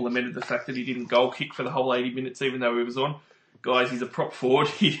 Some people lamented the fact that he didn't goal kick for the whole 80 minutes, even though he was on. Guys, he's a prop forward.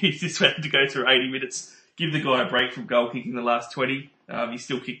 He's just had to go through 80 minutes. Give the guy a break from goal kicking the last 20. He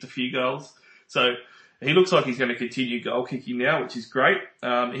still kicked a few goals. So he looks like he's going to continue goal kicking now, which is great.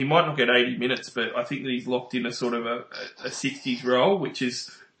 He might not get 80 minutes, but I think that he's locked in a sort of a 60s role, which is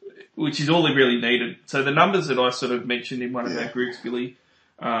all he really needed. So the numbers that I sort of mentioned in one of our groups, Billy,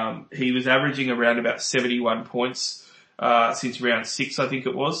 he was averaging around about 71 points since round 6, I think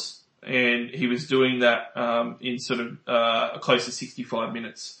it was. And he was doing that in sort of close to 65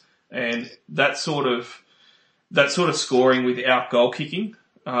 minutes. And that sort of scoring without goal kicking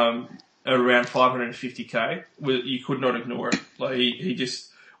around 550k, you could not ignore it. Like he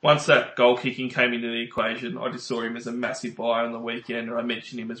just, once that goal kicking came into the equation, I just saw him as a massive buy on the weekend, and I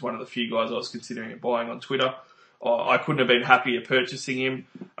mentioned him as one of the few guys I was considering buying on Twitter. I couldn't have been happier purchasing him,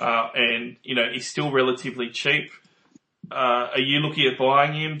 and he's still relatively cheap. Are you looking at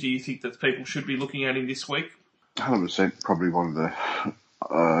buying him? Do you think that people should be looking at him this week? 100%, probably one of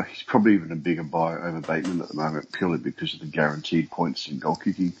the. He's probably even a bigger buy over Bateman at the moment, purely because of the guaranteed points in goal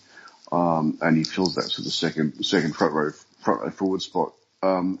kicking, and he fills that sort of second front row forward spot.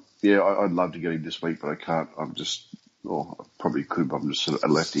 I'd love to get him this week, but I can't. I probably could, but I'm just sort of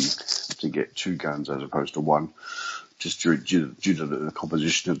electing to get 2 guns as opposed to 1, just due to the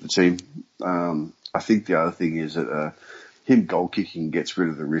composition of the team. I think the other thing is that him goal kicking gets rid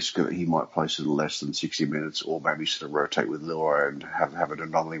of the risk that he might play sort of less than 60 minutes, or maybe sort of rotate with Leroy and have an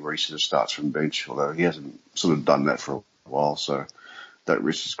anomaly where he sort of starts from bench, although he hasn't sort of done that for a while, so that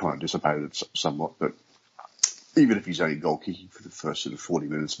risk is kind of dissipated somewhat. But even if he's only goal kicking for the first sort of 40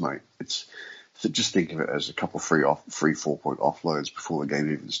 minutes, mate, so just think of it as a couple of free 4-point offloads before the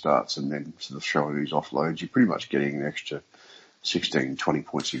game even starts, and then sort of throw in these offloads. You're pretty much getting an extra 16, 20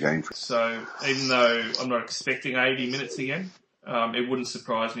 points a game. So even though I'm not expecting 80 minutes again, it wouldn't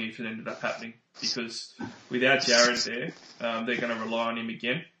surprise me if it ended up happening, because without Jared there, they're going to rely on him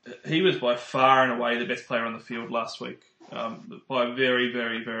again. He was by far and away the best player on the field last week, by a very,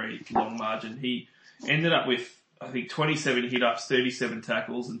 very, very long margin. He ended up with, I think, 27 hit-ups, 37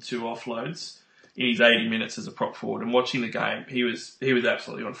 tackles and 2 offloads in his 80 minutes as a prop forward. And watching the game, he was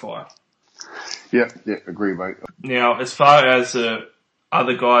absolutely on fire. Yeah, agree, mate. Now, as far as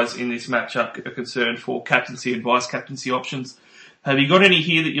other guys in this matchup are concerned for captaincy and vice-captaincy options, have you got any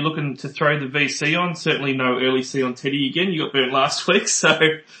here that you're looking to throw the VC on? Certainly no early C on Teddy again. You got burnt last week, so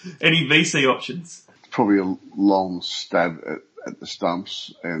any VC options? Probably a long stab at the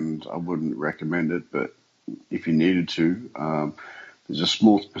stumps, and I wouldn't recommend it, but if you needed to, there's a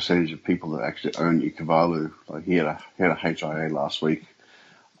small percentage of people that actually own Ikevalu. Like he had a HIA last week.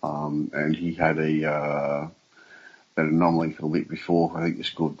 And he had an anomaly for the week before. I think he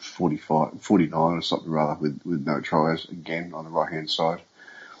scored 49 or something rather with no tries again on the right hand side.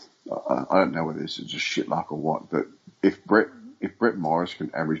 I don't know whether this is just shit luck or what, but if Brett Morris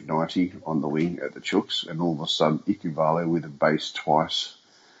can average 90 on the wing at the Chooks, and all of a sudden Ikevalu with a base twice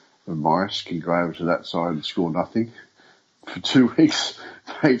of Morris can go over to that side and score nothing for 2 weeks,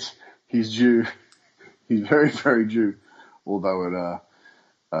 mate, he's due. He's very, very due. Although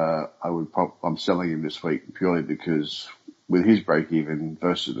I'm selling him this week purely because with his break even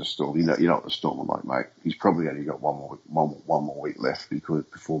versus the Storm, you know what the Storm are like, mate. He's probably only got one more week left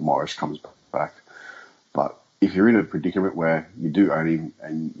before Morris comes back. But if you're in a predicament where you do own him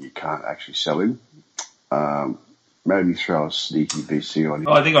and you can't actually sell him, maybe throw a sneaky VC on him.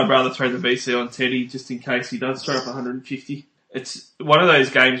 I think I'd rather throw the VC on Teddy just in case he does throw up 150. It's one of those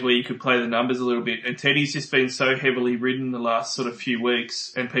games where you could play the numbers a little bit, and Teddy's just been so heavily ridden the last sort of few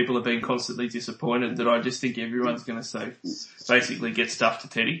weeks, and people have been constantly disappointed that I just think everyone's going to say, basically get stuff to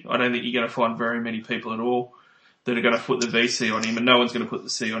Teddy. I don't think you're going to find very many people at all that are going to put the VC on him, and no one's going to put the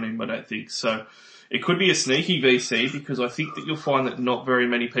C on him, I don't think. So it could be a sneaky VC, because I think that you'll find that not very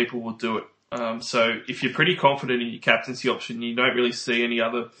many people will do it. So if you're pretty confident in your captaincy option, you don't really see any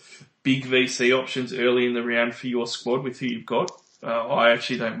other big VC options early in the round for your squad with who you've got, I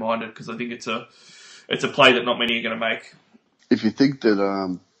actually don't mind it, because I think it's a play that not many are going to make. If you think that,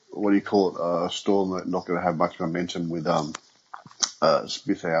 Storm are not going to have much momentum with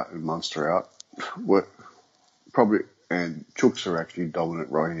Smith out and Munster out, probably, and Chooks are actually dominant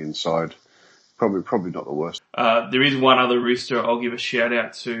right hand side, probably not the worst. There is one other rooster I'll give a shout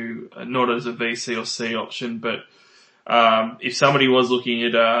out to, not as a VC or C option, but if somebody was looking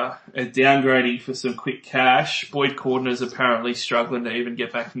at downgrading for some quick cash, Boyd Cordner's apparently struggling to even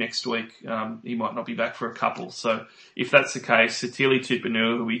get back next week. He might not be back for a couple. So if that's the case, Satili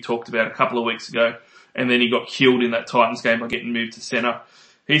Tupanua, who we talked about a couple of weeks ago, and then he got killed in that Titans game by getting moved to centre,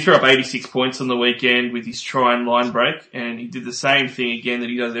 He threw up 86 points on the weekend with his try and line break, and he did the same thing again that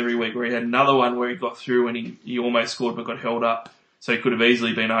he does every week, where he had another one where he got through and he almost scored but got held up. So he could have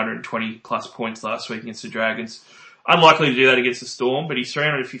easily been 120 plus points last week against the Dragons. Unlikely to do that against the Storm, but he's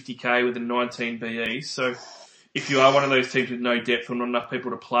 350k with a 19 BE. So if you are one of those teams with no depth or not enough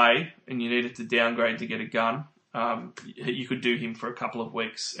people to play, and you needed to downgrade to get a gun, you could do him for a couple of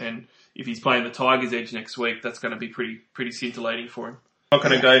weeks. And if he's playing the Tigers Edge next week, that's going to be pretty scintillating for him. I'm not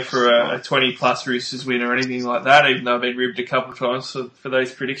going to go for a 20 plus Roosters win or anything like that, even though I've been ribbed a couple of times for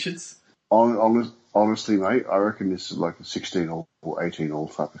those predictions. Honestly, mate, I reckon this is like a 16 or 18 all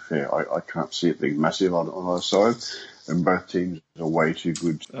type affair. I can't see it being massive on either side, and both teams are way too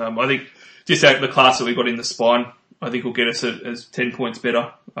good. I think just out of the class that we got in the spine, I think will get us as 10 points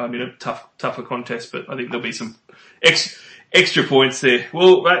better in a tougher contest, but I think there'll be some extra points there.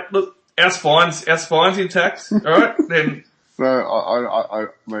 Well, mate, look, our spine's intact, all right? Then.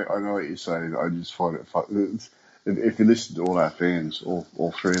 No, mate, I know what you're saying. I just find it fun. If you listen to all our fans,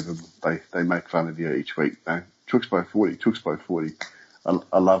 all three of them, they make fun of you each week. No, Tooks by 40.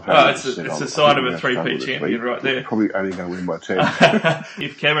 I love how it's a sign of a three-peat champion right there. Probably only going to win by 10.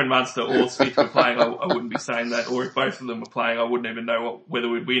 If Cameron Munster or Smith were playing, I wouldn't be saying that. Or if both of them were playing, I wouldn't even know whether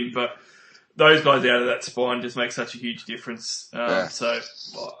we'd win. But those guys out of that spine just make such a huge difference. So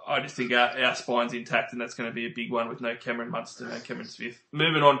I just think our spine's intact, and that's going to be a big one with no Cameron Munster, no Cameron Smith.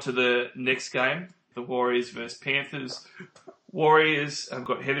 Moving on to the next game, the Warriors versus Panthers. Warriors have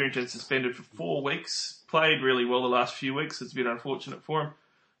got Hetherington suspended for 4 weeks. Played really well the last few weeks. It's a bit unfortunate for him.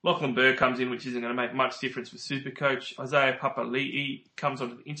 Lachlan Burr comes in, which isn't going to make much difference for Supercoach. Isaiah Papali'i comes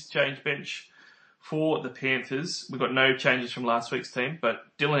onto the interchange bench for the Panthers. We've got no changes from last week's team, but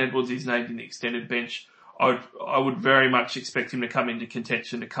Dylan Edwards is named in the extended bench. I would very much expect him to come into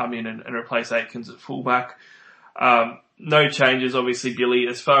contention, to come in and replace Aikens at fullback. No changes, obviously, Billy.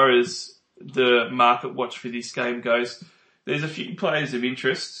 As far as the market watch for this game goes, there's a few players of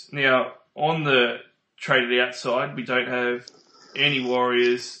interest. Now, on the traded outside, we don't have any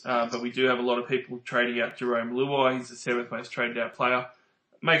Warriors, but we do have a lot of people trading out Jerome Luai. He's the 7th most traded out player.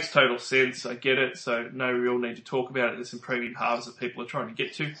 Makes total sense, I get it, so no real need to talk about it. There's some premium halves that people are trying to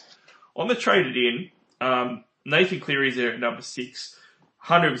get to. On the traded in, Nathan Cleary's there at number 6.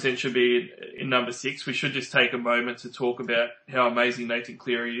 100% should be in number 6. We should just take a moment to talk about how amazing Nathan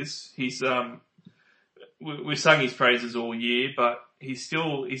Cleary is. We've sung his praises all year, but he's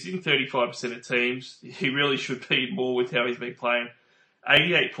in 35% of teams. He really should be more with how he's been playing.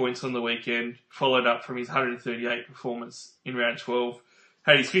 88 points on the weekend, followed up from his 138 performance in round 12.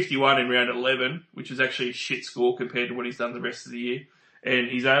 Had his 51 in round 11, which was actually a shit score compared to what he's done the rest of the year. And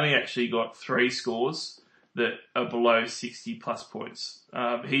he's only actually got 3 scores that are below 60 plus points.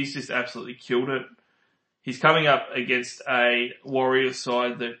 He's just absolutely killed it. He's coming up against a Warriors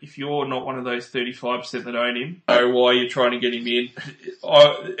side that if you're not one of those 35% that own him, I don't know why you're trying to get him in.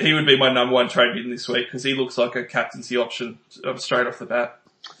 He would be my number 1 trade in this week because he looks like a captaincy option straight off the bat.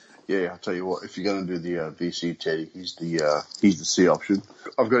 Yeah, I'll tell you what, if you're going to do the VC Teddy, he's the C option.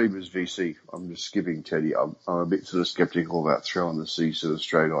 I've got him as VC. I'm just skipping Teddy. I'm a bit sort of sceptical about throwing the C sort of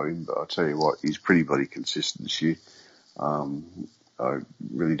straight on him, but I'll tell you what, he's pretty bloody consistent this year. I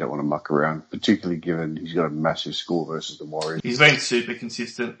really don't want to muck around, particularly given he's got a massive score versus the Warriors. He's been super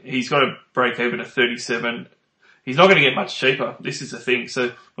consistent. He's got a break even of 37. He's not going to get much cheaper. This is the thing.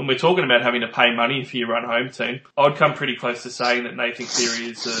 So when we're talking about having to pay money for your run home team, I'd come pretty close to saying that Nathan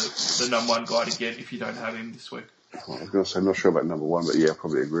Cleary is the number 1 guy to get if you don't have him this week. I was going to say, I'm not sure about number 1, but yeah, I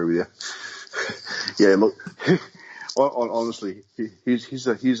probably agree with you. Yeah, look, honestly, his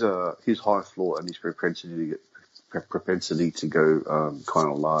high floor and his propensity to go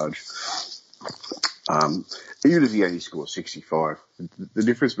kind of large. Even if he only scores 65, the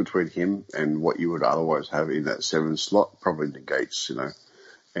difference between him and what you would otherwise have in that 7 slot probably negates,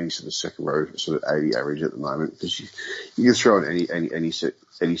 any sort of second row sort of 80 average at the moment, because you can throw in any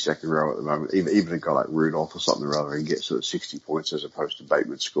second row at the moment, even a guy like Rudolph or something or other, and get sort of 60 points as opposed to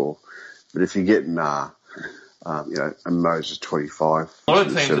Bateman's score. But if you get a Moses 25. A lot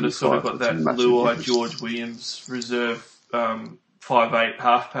of teams that have sort of got that Luai, George Williams reserve 5'8"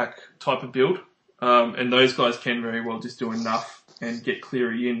 halfback type of build. And those guys can very well just do enough and get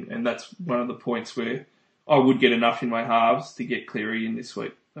Cleary in. And that's one of the points where I would get enough in my halves to get Cleary in this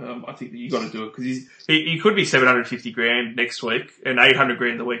week. I think that you got to do it because he could be 750 grand next week and 800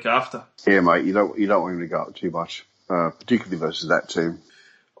 grand the week after. Yeah, mate, you don't want him to go up too much, particularly versus that team.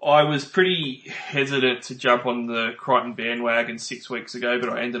 I was pretty hesitant to jump on the Crichton bandwagon 6 weeks ago, but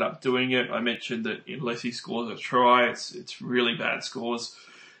I ended up doing it. I mentioned that unless he scores a try, it's really bad scores.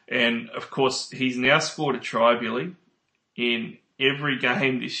 And of course, he's now scored a try, Billy, in every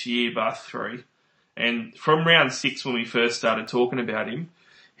game this year bar 3. And from round 6 when we first started talking about him,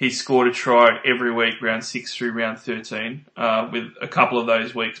 he scored a try every week, round 6 through round 13, with a couple of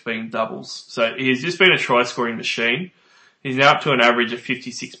those weeks being doubles. So he's just been a try-scoring machine. He's now up to an average of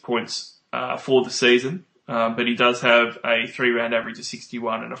 56 points for the season, but he does have a 3-round average of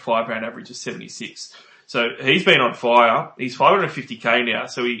 61 and a 5-round average of 76. So he's been on fire. He's 550k now,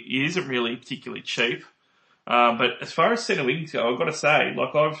 so he isn't really particularly cheap. But as far as centre wings go, I've got to say,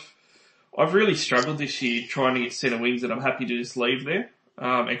 like I've really struggled this year trying to get centre wings that I'm happy to just leave there.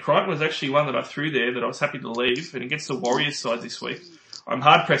 And Crichton was actually one that I threw there that I was happy to leave. And against the Warriors side this week, I'm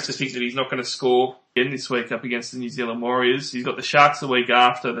hard pressed to think that he's not going to score again this week up against the New Zealand Warriors. He's got the Sharks the week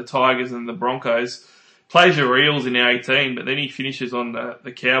after, the Tigers and the Broncos. Plays your Eels in 18, but then he finishes on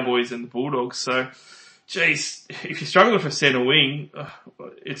the Cowboys and the Bulldogs. So, geez, if you're struggling for centre wing,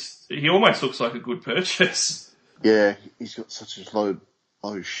 he almost looks like a good purchase. Yeah, he's got such a low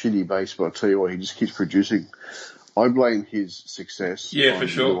shitty base, but I'll tell you what, he just keeps producing. I blame his success on for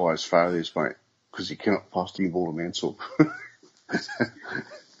sure. Otherwise failures, mate, because he cannot pass the ball to Mansell.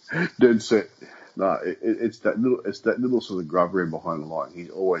 Dead set. No, it's that little sort of grub room behind the line. He's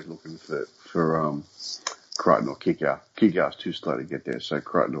always looking for Crichton or Kickout. Kickout's too slow to get there, so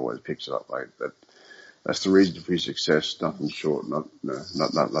Crichton always picks it up, mate. That's the reason for his success. Nothing short,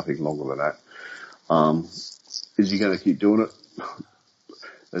 nothing longer than that. Is he going to keep doing it?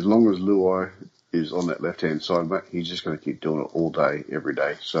 As long as Luai is on that left-hand side, mate, he's just going to keep doing it all day, every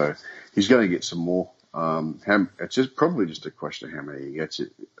day. So he's going to get some more. It's probably just a question of how many he gets.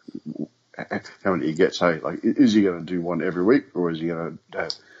 Hey, like, is he going to do one every week, or is he going to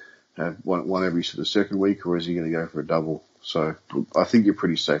have one every sort of second week, or is he going to go for a double? So I think you're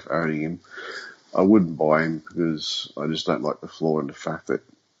pretty safe owning him. I wouldn't buy him because I just don't like the floor and the fact that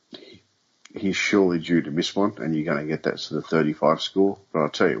he's surely due to miss one, and you're going to get that sort of 35 score. But I'll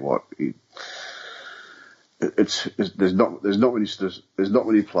tell you what, there's not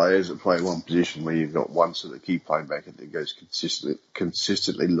many players that play one position where you've got one sort of key playmaker that goes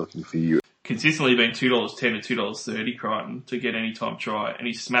consistently looking for you. Consistently been $2.10 to $2.30 Crichton to get any time try, and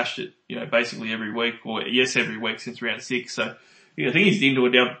he's smashed it, basically every week, every week since round 6. So I think he's into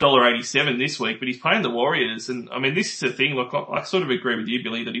 $1.87 this week, but he's playing the Warriors, and I mean, this is the thing. Like, I sort of agree with you,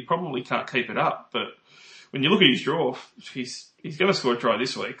 Billy, that he probably can't keep it up. But when you look at his draw, he's going to score a try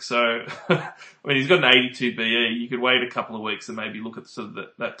this week. So I mean, he's got an 82 BE. You could wait a couple of weeks and maybe look at sort of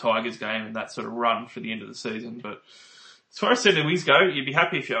that Tigers game and that sort of run for the end of the season. But as far as centre wings go, you'd be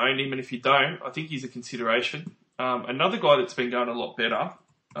happy if you owned him, and if you don't, I think he's a consideration. Another guy that's been going a lot better,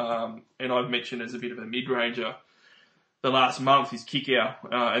 and I've mentioned as a bit of a mid-ranger the last month, is Kickout,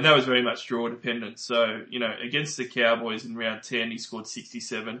 and that was very much draw dependent. So, against the Cowboys in round 10, he scored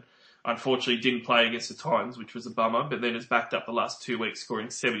 67. Unfortunately, didn't play against the Titans, which was a bummer, but then has backed up the last 2 weeks,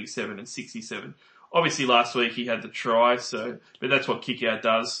 scoring 77 and 67. Obviously, last week he had the try, but that's what Kickout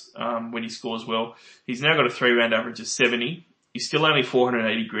does when he scores well. He's now got a 3-round average of 70. He's still only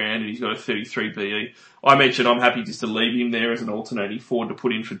 $480,000, and he's got a 33 BE. I mentioned I'm happy just to leave him there as an alternating forward to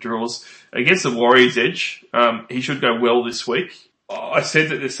put in for draws. Against the Warriors edge, he should go well this week. I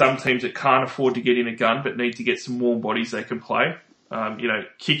said that there's some teams that can't afford to get in a gun, but need to get some warm bodies they can play.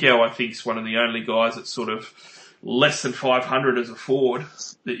 Kickout, I think, is one of the only guys that's sort of less than 500 as a forward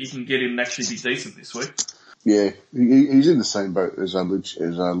that you can get in and actually be decent this week. Yeah, he's in the same boat as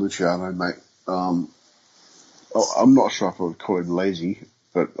Luciano, mate. I'm not sure if I would call him lazy,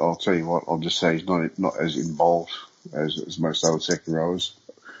 but I'll tell you what, I'll just say he's not as involved as most other second rowers.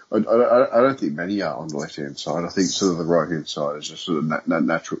 I don't think many are on the left-hand side. I think sort of the right-hand side is just sort of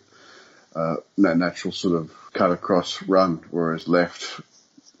natural sort of cut across run, whereas left,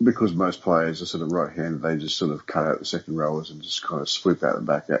 because most players are sort of right-handed, they just sort of cut out the second rowers and just kind of sweep out the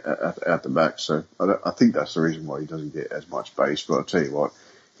back, out the back. So I think that's the reason why he doesn't get as much base. But I'll tell you what,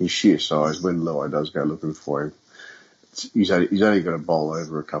 his sheer size, when Luai does go looking for him, he's only going to bowl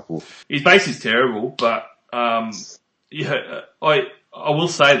over a couple. His base is terrible, but I will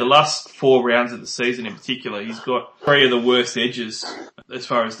say the last 4 rounds of the season in particular, he's got 3 of the worst edges as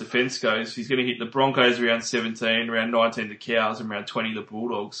far as defence goes. He's going to hit the Broncos round 17, round 19 the Cows, and round 20 the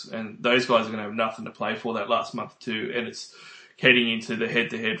Bulldogs. And those guys are going to have nothing to play for that last month too, and it's heading into the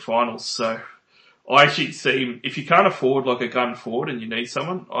head-to-head finals. So I actually see him, if you can't afford like a gun forward and you need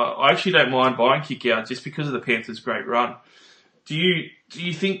someone, I actually don't mind buying Kickout just because of the Panthers' great run. Do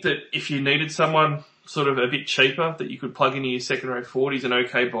you think that if you needed someone sort of a bit cheaper that you could plug into your second row forward, he's an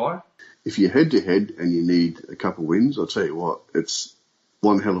okay buy? If you're head-to-head and you need a couple wins, I'll tell you what, it's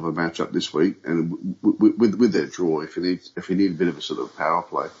one hell of a matchup this week. And with their draw, if you need a bit of a sort of power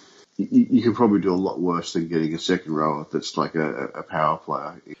play, you can probably do a lot worse than getting a second rower that's like a power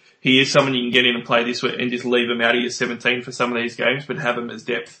player. He is someone you can get in and play this week and just leave him out of your 17 for some of these games, but have him as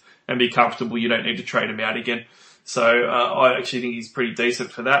depth and be comfortable. You don't need to trade him out again. So I actually think he's pretty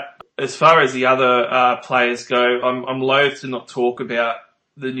decent for that. As far as the other players go, I'm loath to not talk about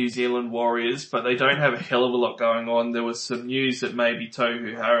the New Zealand Warriors, but they don't have a hell of a lot going on. There was some news that maybe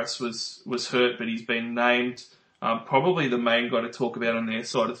Tohu Harris was hurt, but he's been named. Probably the main guy to talk about on their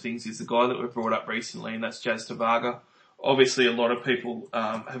side of things is the guy that we've brought up recently, and that's Jazz Tavaga. Obviously, a lot of people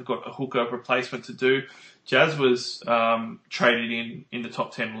have got a hooker replacement to do. Jazz was traded in the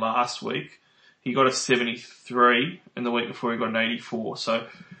top 10 last week. He got a 73, and the week before he got an 84. So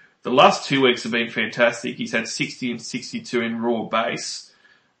the last 2 weeks have been fantastic. He's had 60 and 62 in raw base.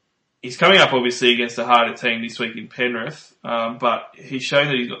 He's coming up, obviously, against a harder team this week in Penrith, but he's shown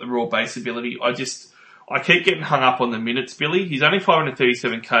that he's got the raw base ability. I keep getting hung up on the minutes, Billy. He's only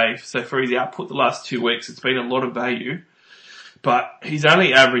 537k, so for his output the last 2 weeks, it's been a lot of value. But he's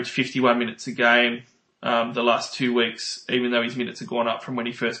only averaged 51 minutes a game the last 2 weeks, even though his minutes have gone up from when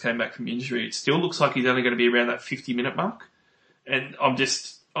he first came back from injury. It still looks like he's only going to be around that 50-minute mark. And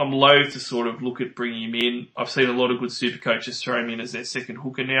I'm loath to sort of look at bringing him in. I've seen a lot of good super coaches throw him in as their second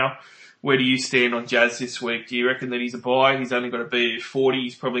hooker now. Where do you stand on Jazz this week? Do you reckon that he's a buy? He's only got to be 40.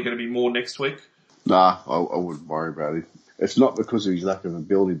 He's probably going to be more next week. Nah, I wouldn't worry about it. It's not because of his lack of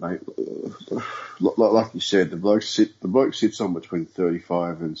ability, mate. Like you said, the bloke sits on between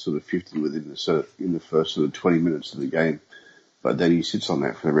 35 and sort of 50 in the first sort of 20 minutes of the game. But then he sits on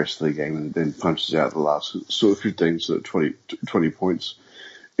that for the rest of the game and then punches out the last sort of 15, sort of 20 points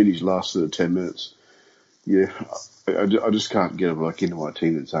in his last sort of 10 minutes. Yeah, I just can't get him like into my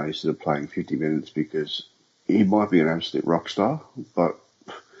team that's only sort of playing 50 minutes because he might be an absolute rock star, but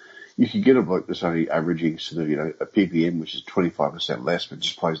you could get a bloke that's only averaging sort of, a PPM, which is 25% less, but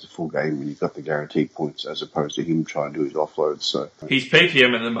just plays the full game and you've got the guaranteed points as opposed to him trying to do his offloads. So his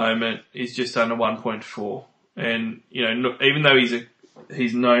PPM at the moment is just under 1.4. And, even though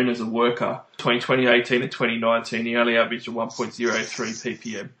he's known as a worker, between 2018 and 2019, he only averaged a 1.03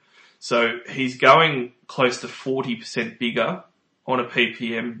 PPM. So he's going close to 40% bigger on a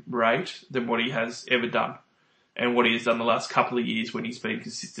PPM rate than what he has ever done. And what he has done the last couple of years when he's been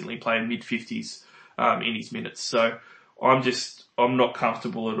consistently playing mid-50s in his minutes. So I'm not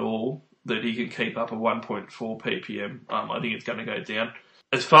comfortable at all that he can keep up a 1.4 ppm. I think it's going to go down.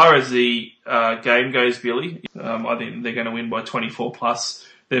 As far as the game goes, Billy, I think they're going to win by 24 plus.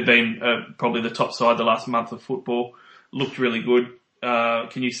 They've been probably the top side the last month of football. Looked really good.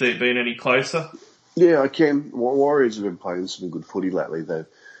 Can you see it being any closer? Yeah, I can. Warriors have been playing some good footy lately.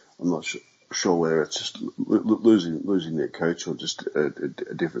 I'm not sure whether it's just losing their coach or just a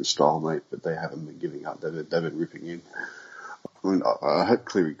different style, mate, but they haven't been giving up. They've been ripping in. I mean, I hope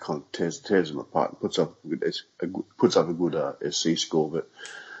Cleary tears them apart and puts up a good SC score, but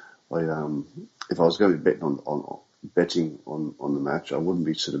if I was going to be betting on the match, I wouldn't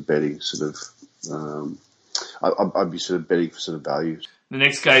be sort of betting I'd be sort of betting for sort of value. The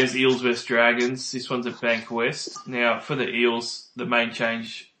next game is Eels vs Dragons. This one's at Bank West. Now, for the Eels, the main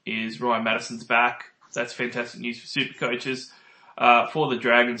change is Ryan Madison's back. That's fantastic news for super coaches. For the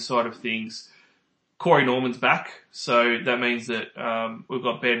Dragons side of things, Corey Norman's back. So that means that we've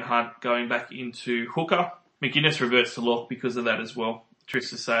got Ben Hunt going back into hooker. McGuinness reverts to lock because of that as well.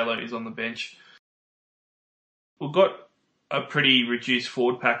 Tristan Sailor is on the bench. We've got a pretty reduced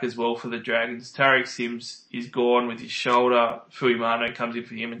forward pack as well for the Dragons. Tariq Sims is gone with his shoulder. Fuimano comes in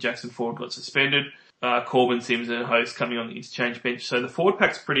for him and Jackson Ford got suspended. Corbin Sims and host coming on the interchange bench. So the forward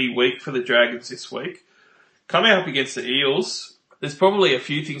pack's pretty weak for the Dragons this week. Coming up against the Eels, there's probably a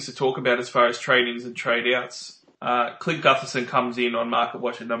few things to talk about as far as trade-ins and trade-outs. Clint Gutherson comes in on Market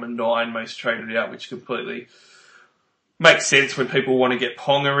Watch at number 9, most traded out, which completely makes sense when people want to get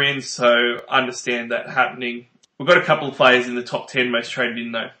Ponga in, so understand that happening. We've got a couple of players in the top 10 most traded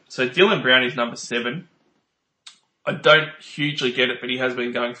in though. So Dylan Brown is number 7. I don't hugely get it, but he has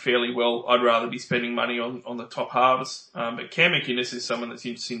been going fairly well. I'd rather be spending money on the top halves. But Cam McInnes is someone that's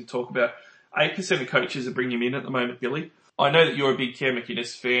interesting to talk about. 8% of coaches are bringing him in at the moment, Billy. I know that you're a big Cam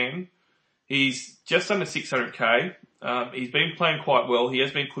McInnes fan. He's just under 600k. He's been playing quite well. He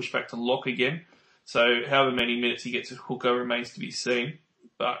has been pushed back to lock again. So however many minutes he gets at hooker remains to be seen.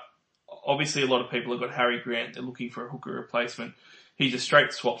 But obviously a lot of people have got Harry Grant. They're looking for a hooker replacement. He's a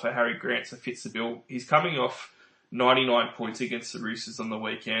straight swap for Harry Grant, so fits the bill. He's coming off 99 points against the Roosters on the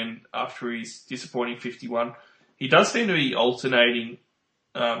weekend after his disappointing 51. He does seem to be alternating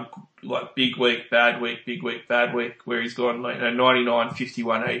like big week, bad week, big week, bad week, where he's gone 99,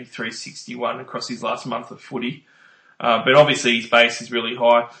 51, 83, 61 across his last month of footy. But obviously his base is really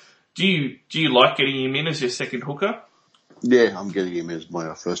high. Do you like getting him in as your second hooker? Yeah, I'm getting him as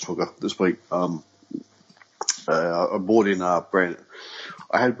my first hooker this week. I bought in Brandon.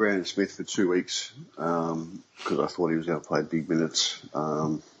 I had Brandon Smith for 2 weeks because I thought he was going to play big minutes.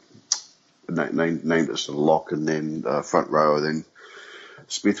 Named us a lock and then front rower. Then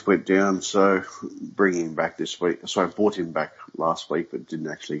Smith went down, so bringing him back this week. So I bought him back last week, but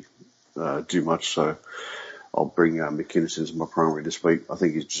didn't actually do much. So I'll bring McInnes as my primary this week. I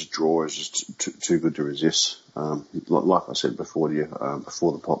think his draw is just too good to resist. Like I said before to you,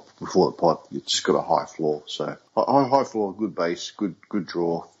 before the pod, it's just got a high floor. So high floor, good base, good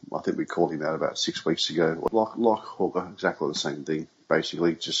draw. I think we called him out about 6 weeks ago. Like Hooker, exactly the same thing.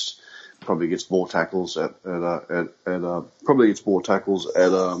 Basically, just probably gets more tackles at Hooker,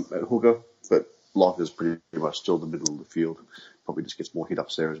 but Lock is pretty much still the middle of the field. Probably just gets more hit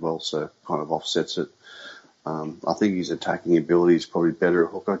ups there as well, so kind of offsets it. I think his attacking ability is probably better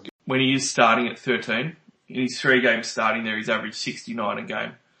at hooker. When he is starting at 13, in his 3 games starting there, he's averaged 69 a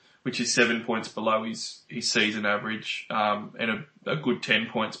game, which is 7 points below his season average, and a good 10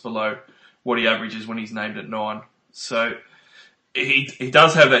 points below what he averages when he's named at 9. So he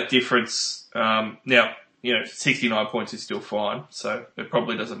does have that difference. Now, 69 points is still fine, so it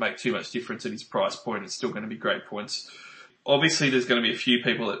probably doesn't make too much difference at his price point. It's still going to be great points. Obviously, there's going to be a few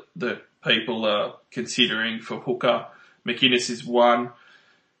people that people are considering for hooker. McInnes is one.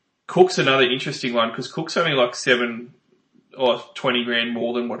 Cook's another interesting one because Cook's only like 7 or 20 grand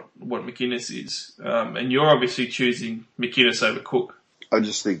more than what McInnes is. And you're obviously choosing McInnes over Cook. I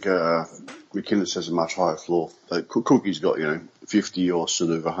just think McInnes has a much higher floor. Cookie's got 50 or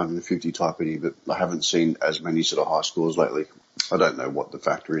sort of 150 type in him, but I haven't seen as many sort of high scores lately. I don't know what the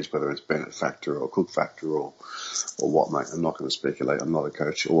factor is, whether it's Bennett factor or Cook factor or what, mate. I'm not going to speculate. I'm not a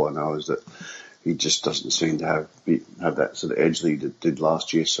coach. All I know is that he just doesn't seem to have that sort of edge that he did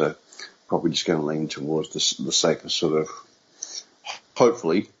last year. So probably just going to lean towards the safer sort of,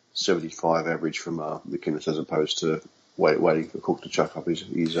 hopefully 75 average from McInnes as opposed to waiting for Cook to chuck up his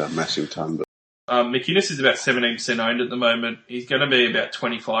massive ton. But McInnes is about 17% owned at the moment. He's going to be about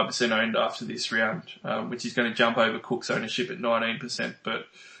 25% owned after this round, which is going to jump over Cook's ownership at 19%. But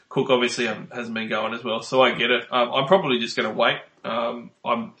Cook obviously hasn't been going as well, so I get it. I'm probably just going to wait.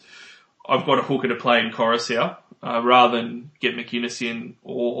 I've got a hooker to play in Coruscant. Rather than get McInnes in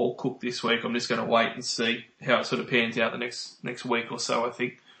or Cook this week, I'm just going to wait and see how it sort of pans out the next week or so, I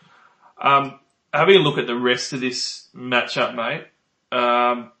think. Having a look at the rest of this matchup, mate,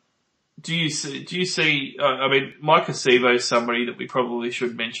 do you see, Mike Acevo is somebody that we probably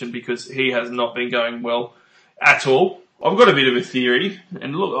should mention because he has not been going well at all. I've got a bit of a theory,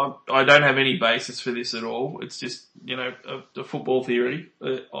 and look, I don't have any basis for this at all. It's just, a football theory.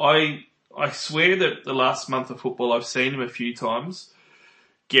 I swear that the last month of football, I've seen him a few times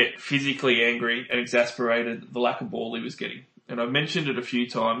get physically angry and exasperated at the lack of ball he was getting. And I've mentioned it a few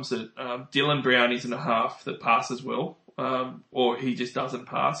times that Dylan Brown isn't a half that passes well. Or he just doesn't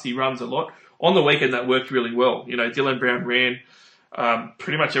pass. He runs a lot. On the weekend, that worked really well. Dylan Brown ran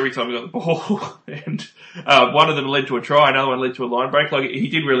pretty much every time he got the ball, and one of them led to a try, another one led to a line break. Like, he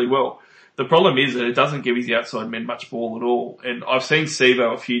did really well. The problem is that it doesn't give his outside men much ball at all. And I've seen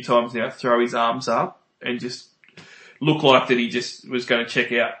Sevo a few times now throw his arms up and just look like that he just was going to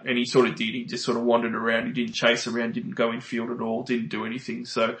check out, and he sort of did. He just sort of wandered around. He didn't chase around, didn't go in field at all, didn't do anything.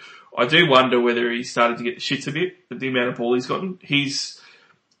 So I do wonder whether he started to get the shits a bit with the amount of ball he's gotten. His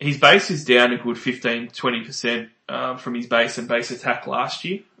base is down a good 15-20% from his base and base attack last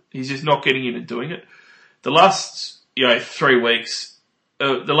year. He's just not getting in and doing it. The last 3 weeks,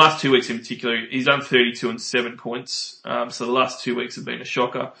 the last 2 weeks in particular, he's done 32 and 7 points. So the last 2 weeks have been a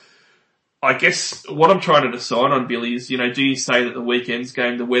shocker. I guess what I'm trying to decide on, Billy, is, do you say that the weekend's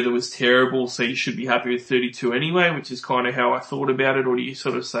game, the weather was terrible, so you should be happy with 32 anyway, which is kind of how I thought about it, or do you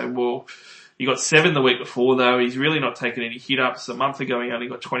sort of say, well, you got 7 the week before though, he's really not taken any hit ups. A month ago he only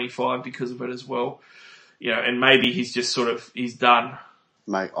got 25 because of it as well. And maybe he's just he's done.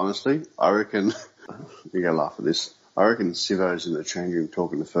 Mate, honestly, I reckon, you're going to laugh at this, I reckon Sivo's in the changing room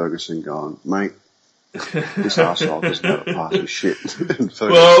talking to Ferguson going, mate, this arsehole doesn't have a pass of shit. And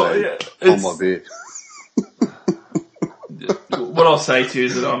Ferguson on my beer. What I'll say to you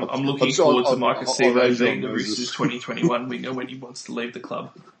is that I'm looking forward to Mike Acevo being the Roosters 2021 winger when he wants to leave the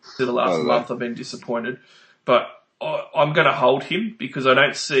club. For the last month I've been disappointed. But I'm going to hold him because I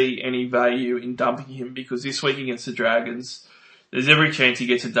don't see any value in dumping him, because this week against the Dragons, there's every chance he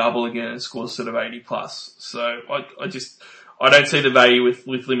gets a double again and scores sort of 80 plus. So I don't see the value with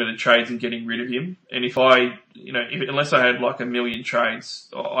limited trades and getting rid of him. And unless I had like a million trades,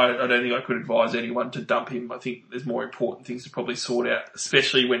 I don't think I could advise anyone to dump him. I think there's more important things to probably sort out,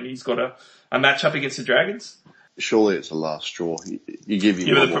 especially when he's got a matchup against the Dragons. Surely it's the last straw. You give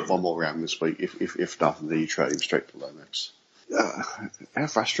him one more round this week. If nothing, then you trade him straight to Lomax. How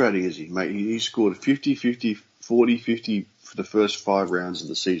frustrating is he, mate? He scored 50, 50, 40, 50 for the first 5 rounds of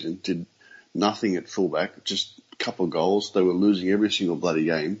the season. Did nothing at fullback, just a couple of goals. They were losing every single bloody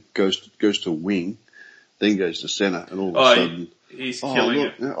game. Goes to wing, then goes to centre, and all of a sudden, he's killing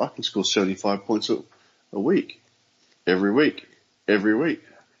it. I can score 75 points a week, every week.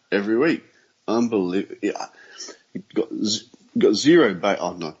 Unbelievable. Yeah. Got zero base.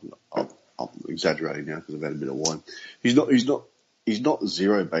 Oh no, I'm exaggerating now because I've had a bit of wine. He's not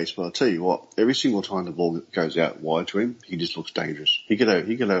zero base, but I'll tell you what, every single time the ball goes out wide to him, he just looks dangerous. He could have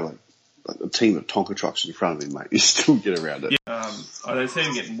like a team of Tonka trucks in front of him, mate. He still get around it. Yeah, I don't see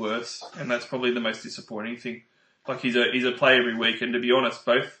him getting worse, and that's probably the most disappointing thing. Like he's a play every week, and to be honest,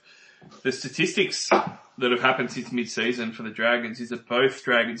 both the statistics that have happened since mid-season for the Dragons is that both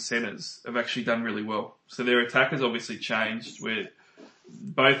Dragons centres have actually done really well. So their attack has obviously changed, where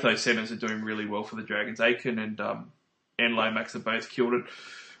both those centres are doing really well for the Dragons. Aiken and Lomax have both killed it.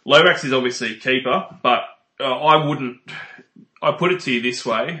 Lomax is obviously a keeper, but I put it to you this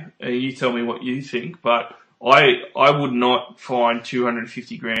way, and you tell me what you think, but I would not find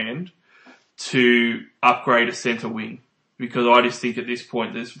 250 grand to upgrade a centre wing, because I just think at this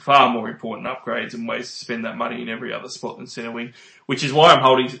point there's far more important upgrades and ways to spend that money in every other spot than centre wing, which is why I'm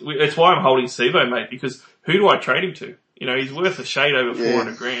holding Sivo, mate, because who do I trade him to? You know, he's worth a shade over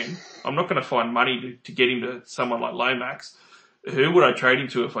 400 grand. I'm not going to find money to get him to someone like Lomax. Who would I trade him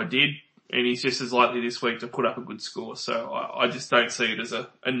to if I did? And he's just as likely this week to put up a good score. So I just don't see it as a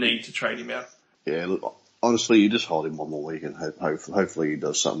need to trade him out. Yeah, look, honestly, you just hold him one more week and hopefully he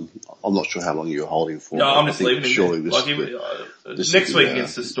does something. I'm not sure how long you're holding for. No, I'm just leaving him. Surely this next week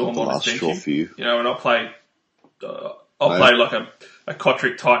against the Storm, the last straw for you. You know, and I'll play like a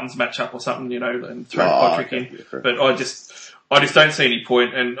Kotrick Titans matchup or something, you know, and throw Kotrick in. Yeah, but I just don't see any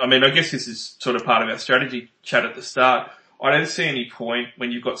point. And I mean, I guess this is sort of part of our strategy chat at the start. I don't see any point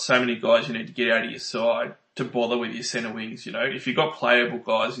when you've got so many guys you need to get out of your side to bother with your centre wings, you know. If you've got playable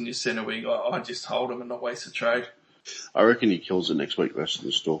guys in your centre wing, I just hold them and not waste a trade. I reckon he kills it next week, rest of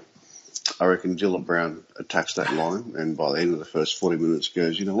the store. I reckon Dylan Brown attacks that line, and by the end of the first 40 minutes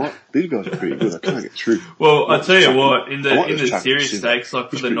goes, you know what, these guys are pretty good, I can't get through. Well, I tell you what, in the serious stakes, like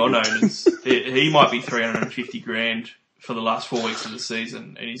for the non-owners, he might be 350 grand for the last 4 weeks of the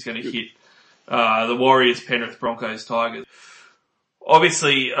season, and he's going to hit the Warriors, Penrith, Broncos, Tigers.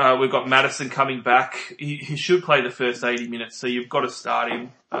 Obviously, we've got Madison coming back. He should play the first 80 minutes, so you've got to start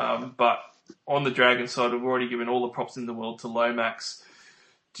him. But on the Dragon side, we've already given all the props in the world to Lomax.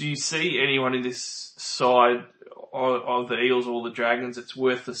 Do you see anyone in this side of the Eels or the Dragons that's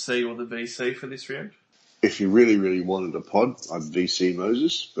worth the C or the VC for this round? If you really, really wanted a pod, I'd VC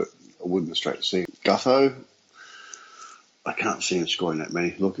Moses, but I wouldn't straight C. Gutho, I can't see him scoring that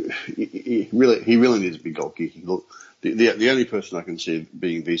many. Look, he really needs to be goal kicking. Look, the only person I can see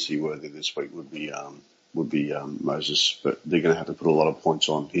being VC worthy this week would be Moses, but they're going to have to put a lot of points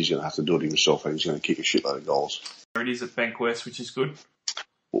on. He's going to have to do it himself, and he's going to kick a shitload of goals. It is at Bankwest, which is good.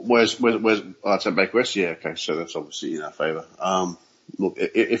 Where's it's at Bankwest? Yeah, okay, so that's obviously in our favour. Look,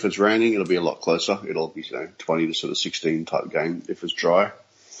 if it's raining, it'll be a lot closer. It'll be 20 to sort of 16 type game. If it's dry,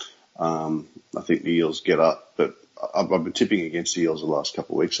 I think the Eels get up, but I've been tipping against the Eels the last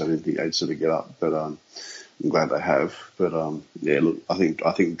couple of weeks. I didn't think they'd sort of get up, but I'm glad they have. But yeah, look, I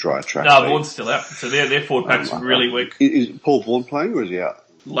think dry track. No, Vaughan's still out, so their forward pack's really weak. Is Paul Vaughan playing, or is he out?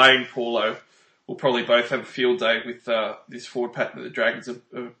 Lane, Paulo will probably both have a field day with this forward pack that the Dragons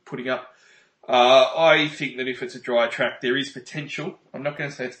are putting up. I think that if it's a dry track, there is potential. I'm not going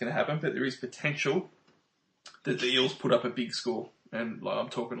to say it's going to happen, but there is potential that the Eels put up a big score, and I'm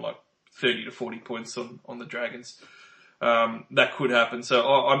talking like 30 to 40 points on the Dragons. That could happen. So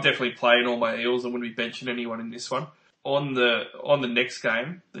I'm definitely playing all my Eels. I wouldn't be benching anyone in this one. On the next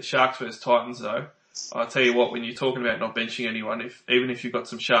game, the Sharks versus Titans though, I'll tell you what, when you're talking about not benching anyone, even if you've got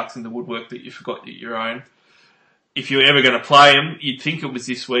some Sharks in the woodwork that you forgot that you're own, if you're ever going to play them, you'd think it was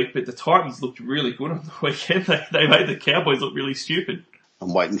this week, but the Titans looked really good on the weekend. They made the Cowboys look really stupid.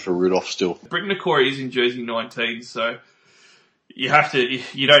 I'm waiting for Rudolph still. Britton Nakora is in jersey 19, so you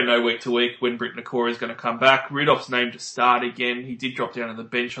don't know week to week when Britton Nakora is going to come back. Rudolph's named to start again. He did drop down to the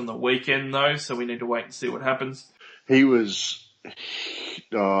bench on the weekend though, so we need to wait and see what happens. He was,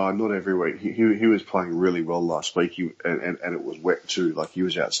 not every week. He was playing really well last week. And it was wet too. Like he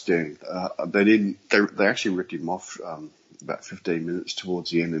was outstanding. They actually ripped him off, about 15 minutes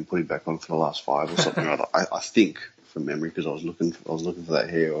towards the end and put him back on for the last 5 or something. I think from memory, because I was looking for that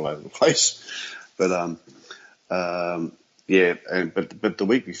hair all over the place. But but the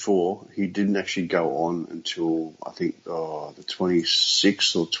week before he didn't actually go on until I think the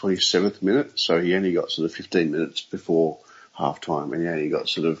 26th or 27th minute. So he only got sort of 15 minutes before half time, and he only got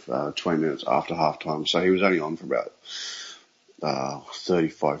sort of 20 minutes after half time. So he was only on for about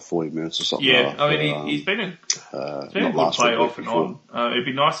 35, 40 minutes or something. Yeah, I mean, he's been a good player off and on. It'd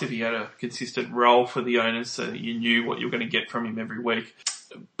be nice if he had a consistent role for the owners so that you knew what you were going to get from him every week.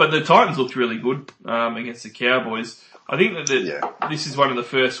 But the Titans looked really good against the Cowboys. I think that this is one of the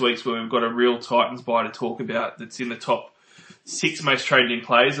first weeks where we've got a real Titans buy to talk about that's in the top 6 most traded in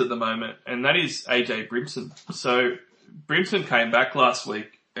players at the moment, and that is AJ Brimson. So Brimson came back last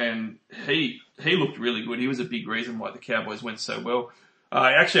week, and he looked really good. He was a big reason why the Cowboys went so well.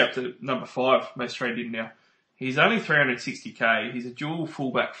 Actually up to number 5 most traded in now. He's only 360k. He's a dual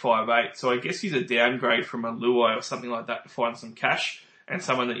fullback 5'8", so I guess he's a downgrade from a Luai or something like that to find some cash and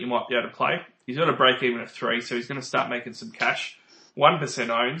someone that you might be able to play. He's got a break even of 3, so he's going to start making some cash. 1%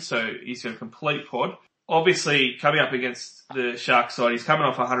 owned, so he's a complete pod. Obviously, coming up against the Sharks side, he's coming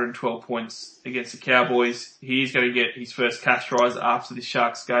off 112 points against the Cowboys. He's going to get his first cash rise after this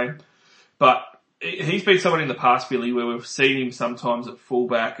Sharks game. But he's been someone in the past, Billy, where we've seen him sometimes at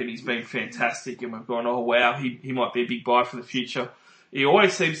fullback and he's been fantastic and we've gone, oh wow, he might be a big buy for the future. He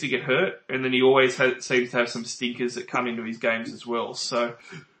always seems to get hurt, and then he always seems to have some stinkers that come into his games as well. So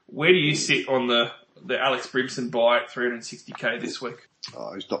where do you sit on the Alex Brimson buy at 360k this week?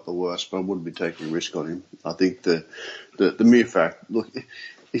 Oh, he's not the worst, but I wouldn't be taking a risk on him. I think the mere fact, look,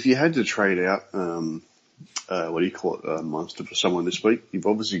 if you had to trade out, Monster for someone this week, you've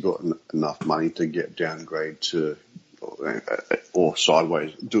obviously got enough money to get downgrade to, or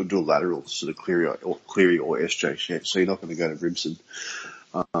sideways, do a lateral, sort of Cleary or SJ. So you're not going to go to Brimson.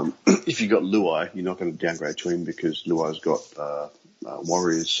 If you've got Luai, you're not going to downgrade to him because Luai's got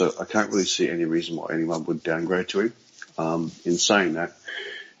Warriors. So I can't really see any reason why anyone would downgrade to him. In saying that,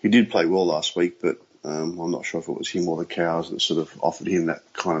 he did play well last week, but I'm not sure if it was him or the Cows that sort of offered him that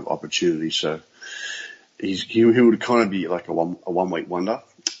kind of opportunity. So he would kind of be like a one week wonder.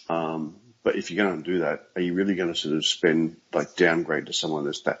 But if you're going to do that, are you really going to sort of spend, like, downgrade to someone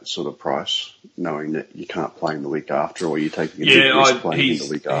that's that sort of price, knowing that you can't play him the week after, or you're taking a big risk playing him the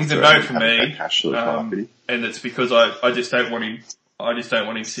week after? He's a no for me, and it's because I just don't want him. I just don't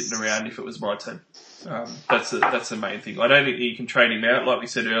want him sitting around if it was my team. That's the main thing. I don't think you can trade him out, like we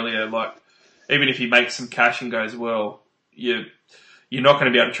said earlier. Like, even if he makes some cash and goes well, you're not going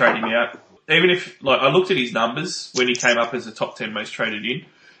to be able to trade him out. Even if, like, I looked at his numbers when he came up as the top 10 most traded in.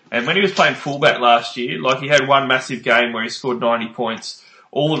 And when he was playing fullback last year, like, he had one massive game where he scored 90 points.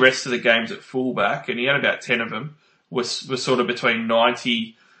 All the rest of the games at fullback, and he had about 10 of them, was sort of between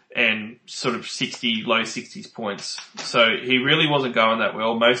 90 and sort of 60, low 60s points. So he really wasn't going that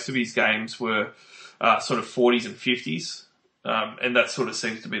well. Most of his games were sort of 40s and 50s. And that sort of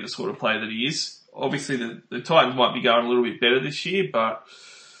seems to be the sort of player that he is. Obviously, the Titans might be going a little bit better this year, but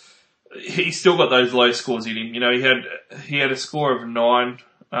he's still got those low scores in him. You know, he had a score of 9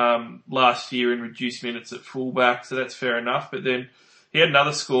 last year in reduced minutes at fullback, so that's fair enough. But then he had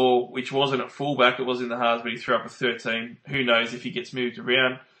another score which wasn't at fullback, it was in the halves, but he threw up a 13. Who knows if he gets moved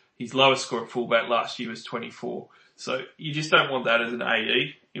around. His lowest score at fullback last year was 24. So you just don't want that as an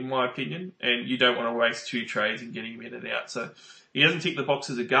AE, in my opinion, and you don't want to waste 2 trades and getting him in and out. So he doesn't tick the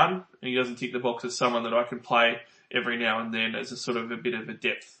box as a gun, and he doesn't tick the box as someone that I can play every now and then as a sort of a bit of a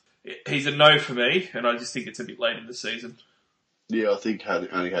depth. He's a no for me, and I just think it's a bit late in the season. Yeah, I think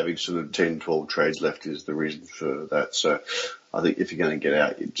only having sort of 10, 12 trades left is the reason for that. So I think if you're going to get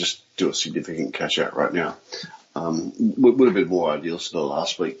out, you just do a significant cash out right now. Would have been more ideal sort of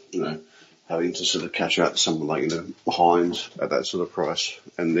last week, you know, having to sort of cash out to someone like, you know, Hines at that sort of price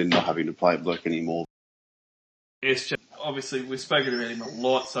and then not having to play Bloke anymore. Yes, just, obviously we've spoken about him a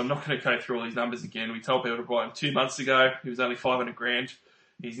lot, so I'm not going to go through all these numbers again. We told people to buy him 2 months ago. He was only 500 grand.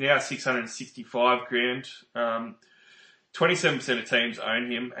 He's now 665 grand. 27% of teams own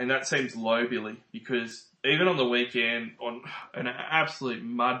him, and that seems low, Billy, because even on the weekend, on an absolute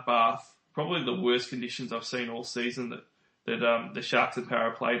mud bath, probably the worst conditions I've seen all season that the Sharks and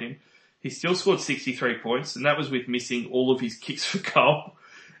Para played in, he still scored 63 points, and that was with missing all of his kicks for goal.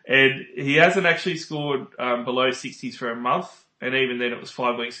 And he hasn't actually scored below 60s for a month, and even then it was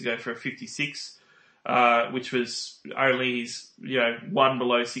 5 weeks ago for a 56, which was only his, one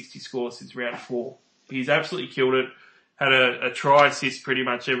below 60 score since round 4. He's absolutely killed it. Had a try assist pretty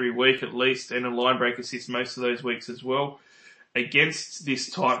much every week at least, and a line break assist most of those weeks as well. Against this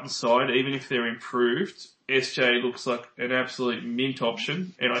Titans side, even if they're improved, SJ looks like an absolute mint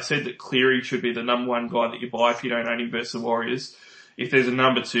option, and I said that Cleary should be the number one guy that you buy if you don't own him versus the Warriors. If there's a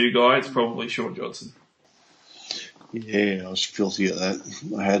number two guy, it's probably Shaun Johnson. Yeah, I was filthy at that.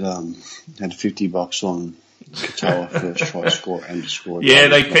 I had $50 on Katoa first try score and score. Yeah,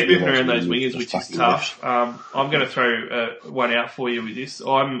 they keep moving around those wingers, which is tough. I'm going to throw one out for you with this.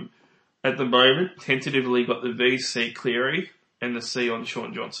 I'm, at the moment, tentatively got the V, C Cleary, and the C on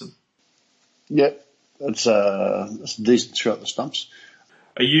Shaun Johnson. Yep, that's a decent throughout the stumps.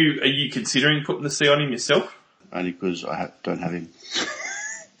 Are you considering putting the C on him yourself? Only because I don't have him.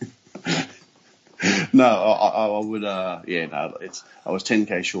 No, I would. I was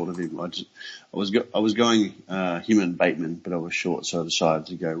 10k short of him. I was going him and Bateman, but I was short, so I decided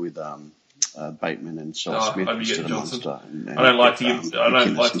to go with Bateman and Sol Smith instead of Munster. I don't like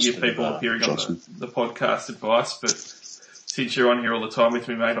to give people appearing on the podcast advice, but since you're on here all the time with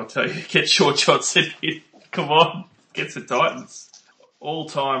me, mate, I'll tell you, get Shaun Johnson in. Come on, get the Titans.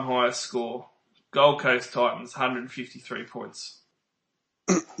 All-time highest score, Gold Coast Titans, 153 points.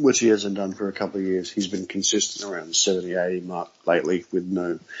 Which he hasn't done for a couple of years. He's been consistent around the 70, 80 mark lately with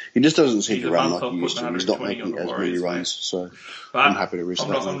no... He just doesn't seem to run like he used to. He's not making as many runs, so I'm happy to risk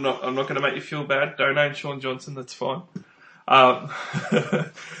that. I'm not going to make you feel bad. Don't own Shaun Johnson, that's fine.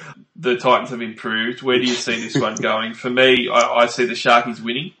 The Titans have improved. Where do you see this one going? For me, I see the Sharkies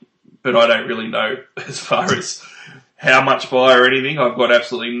winning, but I don't really know as far as how much by or anything. I've got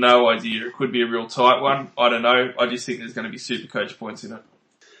absolutely no idea. It could be a real tight one. I don't know. I just think there's going to be super coach points in it.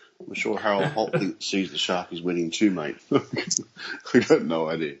 I'm sure Harold Holt sees the Sharkies winning too, mate. I got no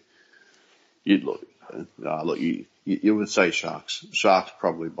idea. You would say Sharks. Sharks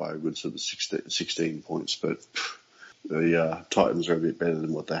probably by a good sort of 16 points, but the Titans are a bit better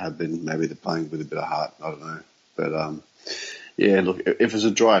than what they have been. Maybe they're playing with a bit of heart. I don't know. But, look, if it's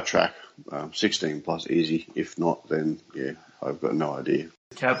a dry track, 16 plus easy. If not, then, I've got no idea.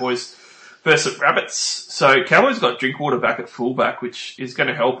 Cowboys versus Rabbits. So Cowboys got Drinkwater back at fullback, which is going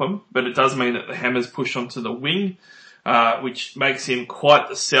to help them, but it does mean that the Hammers push onto the wing, which makes him quite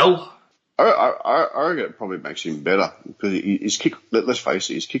the sell. I reckon it probably makes him better because his kick, let's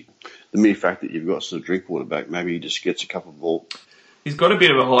face it, his kick, the mere fact that you've got sort of Drinkwater back, maybe he just gets a couple of balls. He's got a bit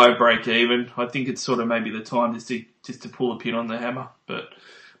of a high break even. I think it's sort of maybe the time just to pull a pin on the hammer, but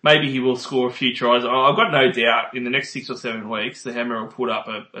maybe he will score a few tries. I've got no doubt in the next 6 or 7 weeks, the Hammer will put up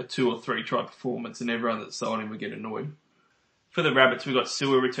a 2 or 3 try performance and everyone that's sold him will get annoyed. For the Rabbits, we've got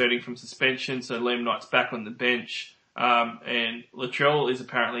Sewer returning from suspension, so Liam Knight's back on the bench. And Latrell is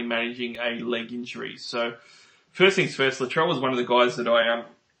apparently managing a leg injury. So first things first, Latrell was one of the guys that I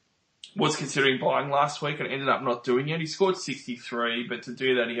was considering buying last week and ended up not doing it. He scored 63, but to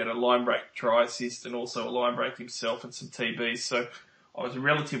do that he had a line break try assist and also a line break himself and some TBs. So I was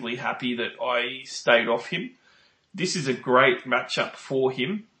relatively happy that I stayed off him. This is a great matchup for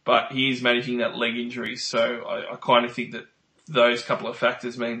him, but he is managing that leg injury, so I kind of think that those couple of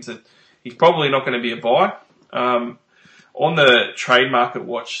factors means that he's probably not going to be a buy. On the trade market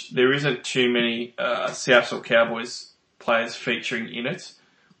watch, there isn't too many South Cowboys players featuring in it.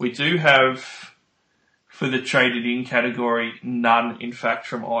 We do have, for the traded in category, none, in fact,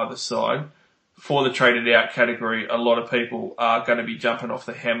 from either side. For the traded out category, a lot of people are going to be jumping off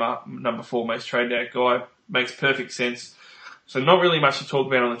the Hammer, number 4 most traded out guy. Makes perfect sense. So not really much to talk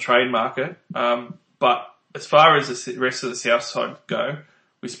about on the trade market. But as far as the rest of the South side go,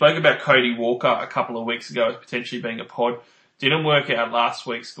 we spoke about Cody Walker a couple of weeks ago as potentially being a pod. Didn't work out last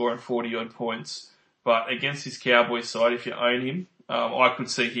week, scoring 40 odd points. But against his Cowboys side, if you own him, I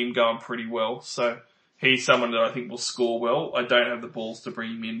could see him going pretty well. So he's someone that I think will score well. I don't have the balls to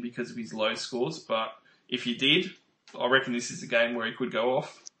bring him in because of his low scores, but if you did, I reckon this is a game where he could go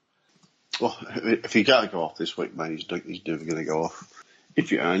off. Well, if he can't go off this week, mate, he's never going to go off.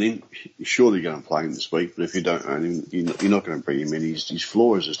 If you own him, you're surely going to play him this week, but if you don't own him, you're not going to bring him in. His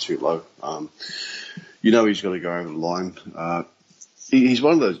floor is just too low. He's got to go over the line. He's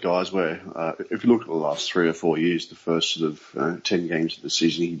one of those guys where, if you look at the last 3 or 4 years, the first sort of 10 games of the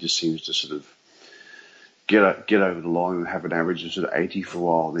season, he just seems to sort of get over the line and have an average of sort of 80 for a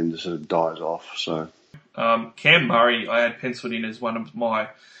while, and then just sort of dies off. So, Cam Murray, I had penciled in as one of my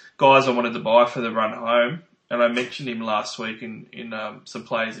guys I wanted to buy for the run home, and I mentioned him last week in some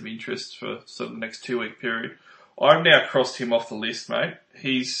players of interest for sort of the next 2-week period. I've now crossed him off the list, mate.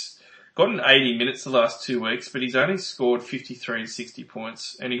 He's gotten 80 minutes the last 2 weeks, but he's only scored 53 and 60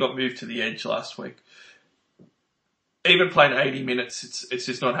 points, and he got moved to the edge last week. Even playing 80 minutes, it's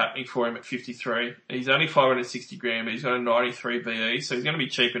just not happening for him at 53. He's only 560 grand, but he's got a 93 BE, so he's going to be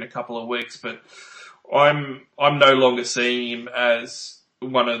cheap in a couple of weeks. But I'm no longer seeing him as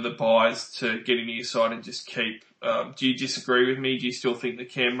one of the buys to get into your side and just keep. Do you disagree with me? Do you still think that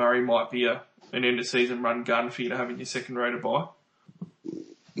Cam Murray might be an end of season run gun for you to have in your second row to buy?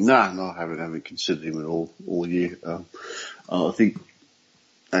 No, I haven't considered him at all year. I think,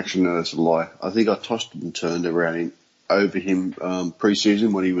 actually, no, that's a lie. I think I tossed and turned around over him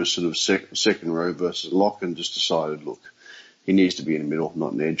pre-season when he was sort of second row versus lock, and just decided, look, he needs to be in the middle,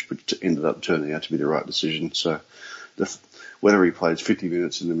 not an edge, but it ended up turning out to be the right decision. So whether he plays 50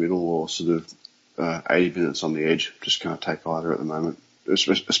 minutes in the middle or sort of 80 minutes on the edge, just can't take either at the moment,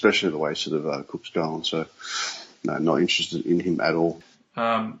 especially the way sort of Cook's going. So, no, not interested in him at all.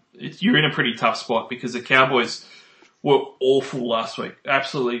 You're in a pretty tough spot because the Cowboys were awful last week,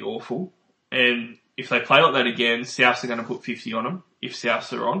 absolutely awful. And if they play like that again, Souths are going to put 50 on them if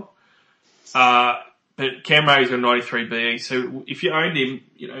Souths are on. But Cam Murray's got 93 BE, so if you owned him,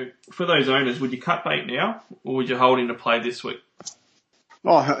 for those owners, would you cut bait now or would you hold him to play this week?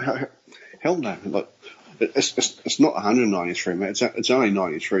 Oh, hell no. Like, it's not 193, mate. It's only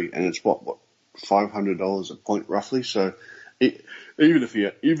 93, and it's what $500 a point roughly. So even if he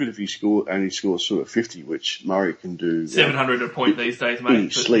only scores sort of 50, which Murray can do 700 a point these days,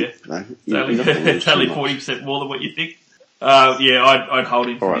 mate. Sleep, yeah. It's only 40% more than what you think. I'd hold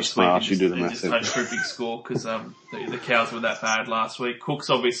him for this week and just hope for a big score because the Cows were that bad last week.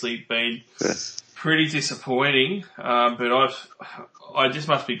 Cook's obviously been pretty disappointing, but I just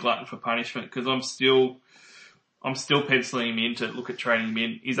must be glutton for punishment because I'm still penciling him in to look at trading him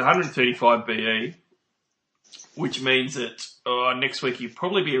in. He's 135 BE, which means that next week he'll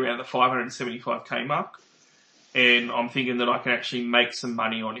probably be around the 575k mark, and I'm thinking that I can actually make some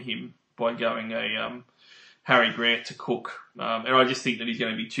money on him by going a Harry Grant to Cook, and I just think that he's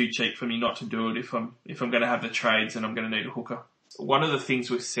going to be too cheap for me not to do it if I'm going to have the trades and I'm going to need a hooker. One of the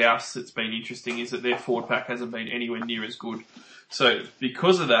things with Souths that's been interesting is that their forward pack hasn't been anywhere near as good. So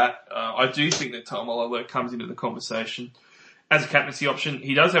because of that, I do think that Taumalolo comes into the conversation as a captaincy option.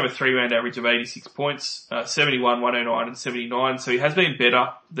 He does have a 3-round average of 86 points, 71, 109 and 79, so he has been better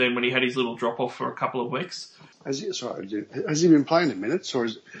than when he had his little drop-off for a couple of weeks. Has he been playing in minutes, or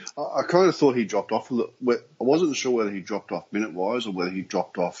I kind of thought he dropped off a little. I wasn't sure whether he dropped off minute-wise or whether he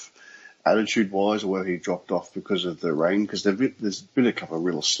dropped off attitude-wise or whether he dropped off because of the rain, because there's been a couple of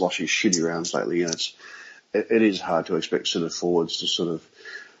real sloshy, shitty rounds lately, and it is hard to expect sort of forwards to sort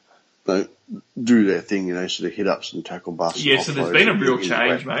of do their thing, sort of hit ups and tackle busts. Yeah, so there's been a real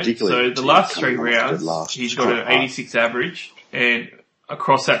change, mate. So the last 3 rounds, he's got an 86 average, and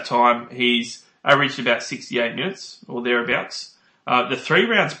across that time, he's averaged about 68 minutes or thereabouts. The 3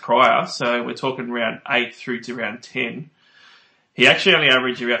 rounds prior, so we're talking round 8 through to round 10, he actually only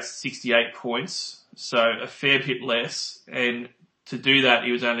averaged about 68 points, so a fair bit less, and to do that,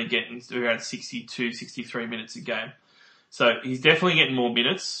 he was only getting around 62, 63 minutes a game. So he's definitely getting more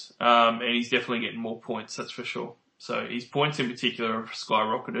minutes, and he's definitely getting more points, that's for sure. So his points in particular have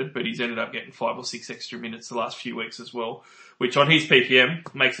skyrocketed, but he's ended up getting 5 or 6 extra minutes the last few weeks as well, which on his PPM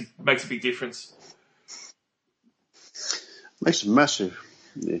makes a big difference. Makes a massive,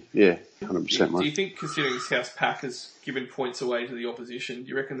 yeah, 100%. Do you think, considering South Pack has given points away to the opposition, do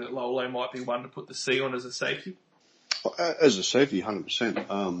you reckon that Lolo might be one to put the C on as a safety? As a safety,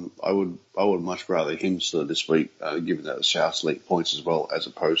 100%. I would much rather him sort of this week, given that the South's league points as well, as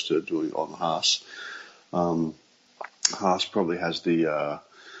opposed to doing it on Haas. Haas probably has the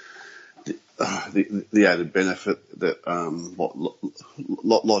added benefit that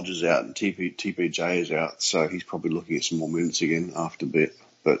Lodge is out and TPJ is out, so he's probably looking at some more minutes again after a bit.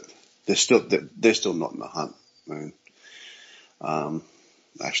 But they're still not in the hunt. I mean,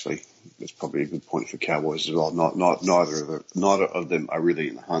 actually, that's probably a good point for Cowboys as well. Neither of them are really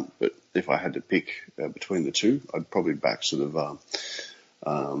in the hunt. But if I had to pick between the two, I'd probably back sort of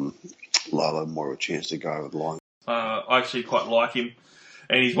Lalo more of a chance to go over the line. I actually quite like him,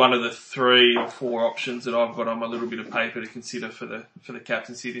 and he's one of the 3 or 4 options that I've got on my little bit of paper to consider for the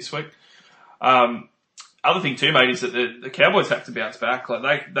captaincy this week. Other thing too, mate, is that the Cowboys have to bounce back.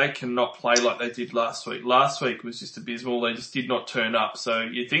 Like they cannot play like they did last week. Last week was just abysmal. They just did not turn up. So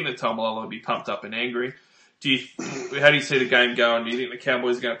you'd think that Taumalolo would be pumped up and angry. How do you see the game going? Do you think the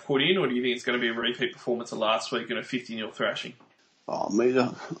Cowboys are going to put in, or do you think it's going to be a repeat performance of last week and a 50-0 thrashing? Oh,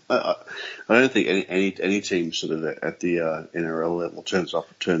 I don't think any team sort of at the NRL level turns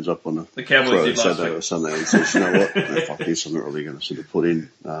up on the Cowboys did last Saturday week. or Sunday and says, you know what, no, fuck this, I'm not really going to sort of put in.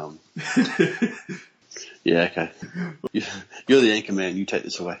 Yeah, okay. You're the anchor man. You take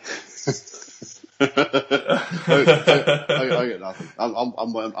this away. I got nothing.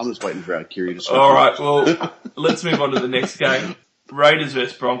 I'm just waiting for our Kiri to. All right. Well, let's move on to the next game. Raiders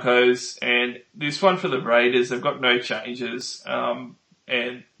versus Broncos, and this one for the Raiders, they've got no changes, and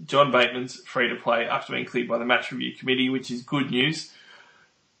and John Bateman's free to play after being cleared by the match review committee, which is good news.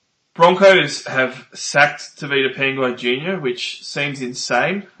 Broncos have sacked Tavita Pangai Jr., which seems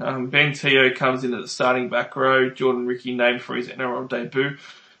insane. Ben Teo comes in at the starting back row. Jordan Ricky named for his NRL debut.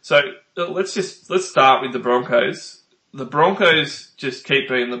 So let's start with the Broncos. The Broncos just keep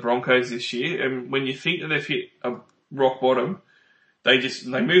being the Broncos this year, and when you think that they've hit a rock bottom, they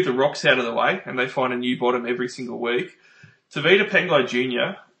move the rocks out of the way and they find a new bottom every single week. Tavita Pangai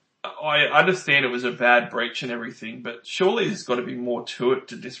Jr., I understand it was a bad breach and everything, but surely there's got to be more to it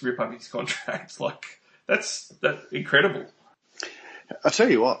to just rip up his contract. Like, that's incredible. I tell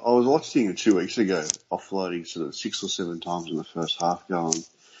you what, I was watching him 2 weeks ago, offloading sort of 6 or 7 times in the first half, going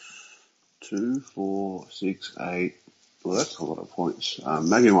 2, 4, 6, 8. Well, that's a lot of points.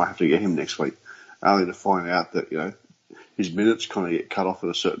 Maybe I might have to get him next week, only to find out that, his minutes kind of get cut off at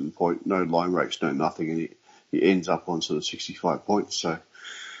a certain point, no line breaks, no nothing, and he ends up on sort of 65 points. So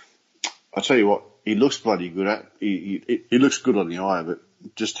I tell you what, he looks bloody good at. He looks good on the eye, but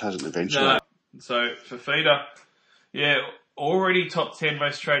just hasn't eventually. No. So Fifita, already top 10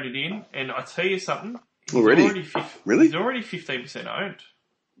 most traded in, and I tell you something, really? He's already 15% owned.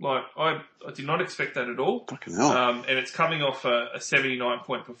 Like, I did not expect that at all. Fucking hell. And it's coming off a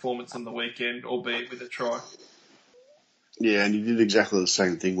 79-point performance on the weekend, albeit with a try. Yeah, and he did exactly the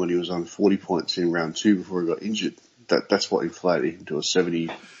same thing when he was on 40 points in round 2 before he got injured. That's what inflated him to a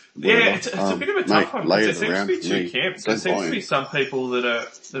 70. Yeah, it's a bit of a tough one. There seems to be two camps. There seems to be some people that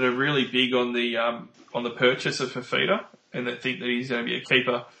are really big on the purchase of Fifita and that think that he's going to be a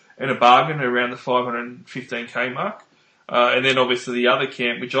keeper and a bargain around the 515k mark. And then obviously the other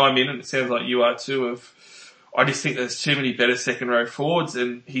camp, which I'm in, and it sounds like you are too, I just think there's too many better second row forwards,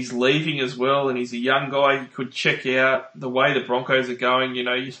 and he's leaving as well, and he's a young guy. He could check out the way the Broncos are going.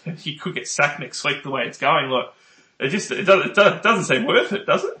 He could get sacked next week the way it's going. Like, it doesn't seem worth it,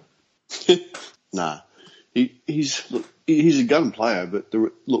 does it? Nah. He's a gun player, but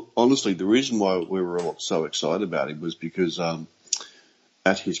honestly, the reason why we were all so excited about him was because,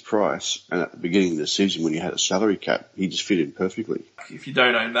 at his price and at the beginning of the season when you had a salary cap, he just fit in perfectly. If you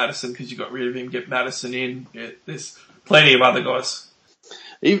don't own Madison because you got rid of him, get Madison in. Yeah, there's plenty of other guys.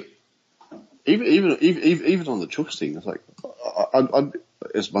 Even on the Chooks thing, it's like, I'd,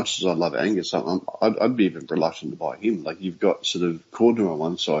 as much as I love Angus, I'd be even reluctant to buy him. Like, you've got sort of Cordner on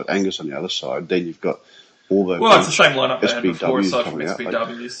one side, Angus on the other side, then you've got all the... Well, it's the same lineup they had before, aside from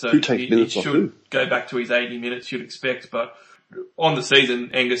SBWs, so who takes minutes he should go back to his 80 minutes, you'd expect, but on the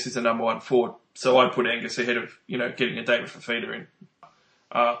season, Angus is the number one forward, so I'd put Angus ahead of, getting a David Fifita in.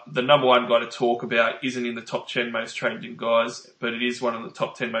 The number one guy to talk about isn't in the top 10 most traded in guys, but it is one of the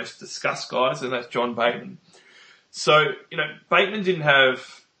top 10 most discussed guys, and that's John Bateman. So, Bateman didn't have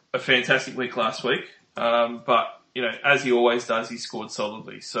a fantastic week last week, but, as he always does, he scored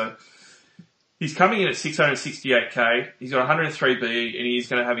solidly. So, he's coming in at 668k, he's got 103 BE, and he's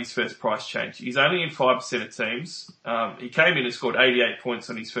going to have his first price change. He's only in 5% of teams. He came in and scored 88 points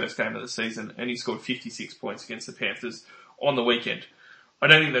on his first game of the season, and he scored 56 points against the Panthers on the weekend. I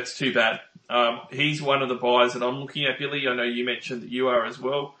don't think that's too bad. He's one of the buys that I'm looking at, Billy. I know you mentioned that you are as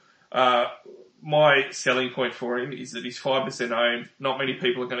well. My selling point for him is that he's 5% owned. Not many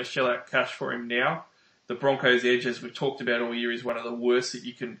people are going to shell out cash for him now. The Broncos' edge, as we've talked about all year, is one of the worst that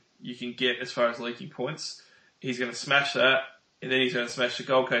you can get as far as leaking points. He's going to smash that, and then he's going to smash the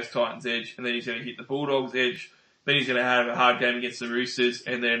Gold Coast Titans edge, and then he's going to hit the Bulldogs edge, then he's going to have a hard game against the Roosters,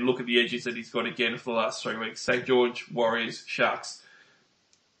 and then look at the edges that he's got again for the last 3 weeks. St. George, Warriors, Sharks.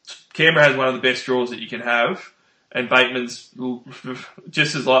 Canberra has one of the best draws that you can have, and Bateman's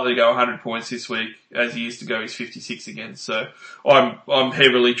just as likely to go 100 points this week as he is to go his 56 again. So I'm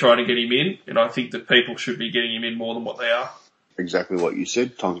heavily trying to get him in, and I think that people should be getting him in more than what they are. Exactly what you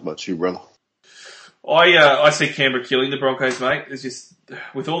said. Times by 2, brother. I see Canberra killing the Broncos, mate. It's just,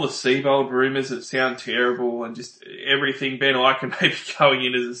 with all the Seabold rumours that sound terrible and just everything, Ben Ikin maybe going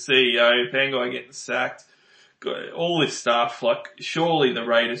in as a CEO, Pangai getting sacked, all this stuff, like, surely the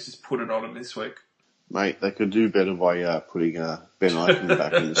Raiders just put it on him this week. Mate, they could do better by putting Ben Ikin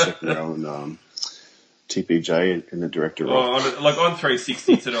back in the second row and TPJ and the director. On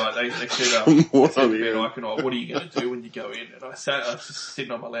 360 tonight, they said, Ben Ikin, what are you going to do when you go in? And I was just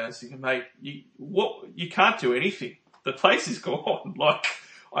sitting on my lounge thinking, mate, you can't do anything. The place is gone. Like,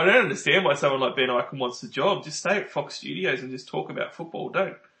 I don't understand why someone like Ben Ikin wants the job. Just stay at Fox Studios and just talk about football.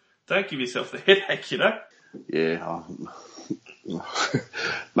 Don't give yourself the headache, Yeah,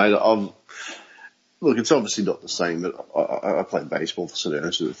 mate, look, it's obviously not the same, but I played baseball for sort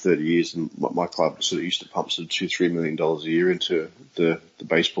of 30 years, and my club sort of used to pump sort of $2-3 million a year into the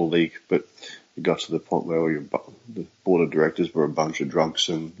baseball league. But it got to the point where the board of directors were a bunch of drunks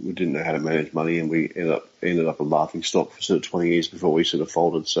and we didn't know how to manage money, and we ended up a laughing stock for sort of 20 years before we sort of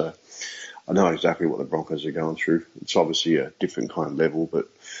folded. So I know exactly what the Broncos are going through. It's obviously a different kind of level, but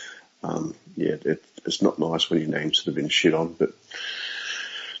it's not nice when your name's sort of been shit on. But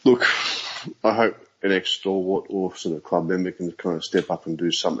look, I hope an ex-stalwart or sort of club member can kind of step up and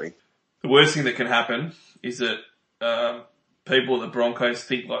do something. The worst thing that can happen is that people at the Broncos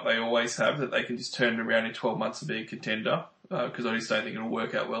think, like they always have, that they can just turn it around in 12 months and be a contender, because I just don't think it'll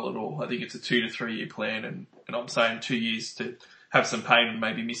work out well at all. I think it's a 2 to 3 year plan, and I'm saying 2 years to have some pain and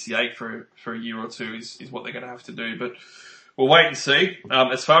maybe miss the 8 for a year or two is what they're going to have to do. But we'll wait and see.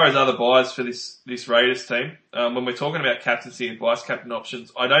 As far as other buys for this Raiders team, when we're talking about captaincy and vice captain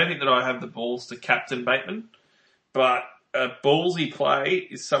options, I don't think that I have the balls to captain Bateman, but a ballsy play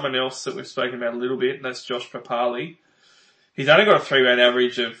is someone else that we've spoken about a little bit, and that's Josh Papali. He's only got a 3-round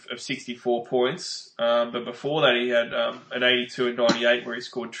average of 64 points, but before that he had an 82 and 98 where he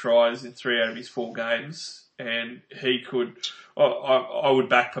scored tries in 3 out of his 4 games, and he could... I would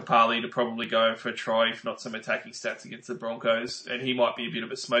back Papali to probably go for a try, if not some attacking stats against the Broncos, and he might be a bit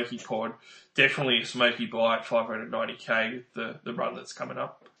of a smoky pod. Definitely a smoky buy at 590k with the run that's coming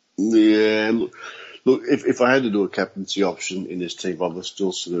up. Yeah, look, if I had to do a captaincy option in this team, I was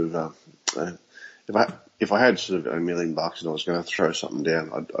still sort of, if I had sort of $1 million and I was going to throw something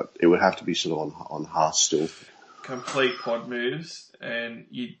down, it would have to be sort of on Haas still. Complete pod moves, and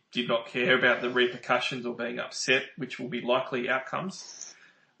you did not care about the repercussions or being upset, which will be likely outcomes.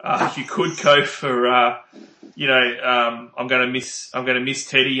 You could go for, I'm going to miss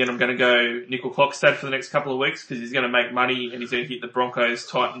Teddy, and I'm going to go Nickel Clockstad for the next couple of weeks because he's going to make money and he's going to hit the Broncos,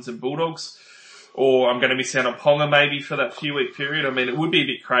 Titans, and Bulldogs. Or I'm going to miss out on Ponga maybe for that few week period. I mean, it would be a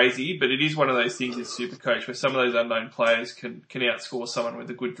bit crazy, but it is one of those things in Supercoach where some of those unknown players can outscore someone with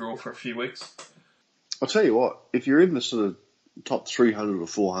a good draw for a few weeks. I'll tell you what, if you're in the sort of top 300 or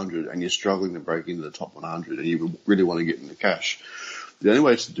 400 and you're struggling to break into the top 100 and you really want to get into cash, the only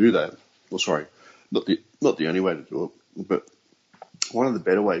way to do that, not the only way to do it, but one of the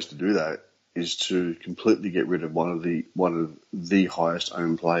better ways to do that is to completely get rid of one of the highest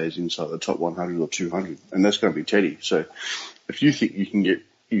owned players inside the top 100 or 200, and that's going to be Teddy. So if you think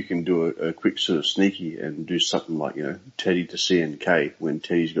you can do a quick sort of sneaky and do something like, Teddy to CNK when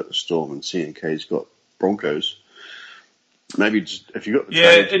Teddy's got the Storm and CNK's got Broncos, maybe just if you got the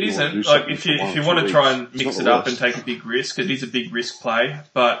it isn't like if you want to try and mix it up and take a big risk, it is a big risk play.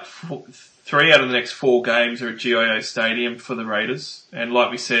 But 3 out of the next 4 games are at GIO Stadium for the Raiders, and like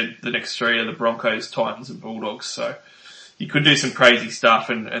we said, the next 3 are the Broncos, Titans, and Bulldogs. So you could do some crazy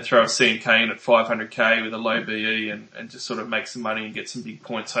stuff and throw a CNK in at 500k with a low BE and just sort of make some money and get some big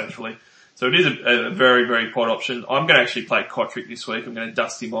points hopefully. So it is a very, very pod option. I'm going to actually play Kotrick this week. I'm going to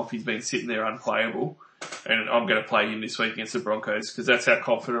dust him off. He's been sitting there unplayable. And I'm going to play him this week against the Broncos because that's how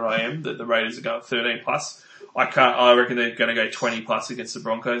confident I am that the Raiders are going 13 plus. I reckon they're going to go 20 plus against the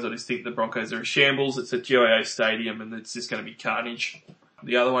Broncos. I just think the Broncos are a shambles. It's at GIO Stadium and it's just going to be carnage.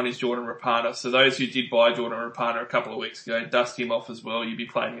 The other one is Jordan Rapana. So those who did buy Jordan Rapana a couple of weeks ago, dust him off as well. You'll be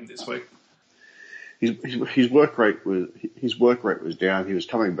playing him this week. His work rate was down. He was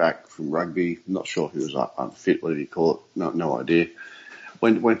coming back from rugby. Not sure if he was unfit. What did he call it? No idea.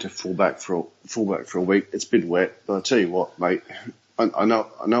 Went to fullback for a week. It's been wet, but I tell you what, mate. I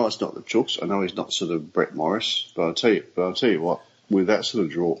know it's not the Chooks. I know he's not sort of Brett Morris, but I'll tell you what. With that sort of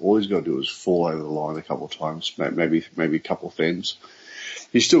draw, all he's got to do is fall over the line a couple of times, maybe a couple of fends.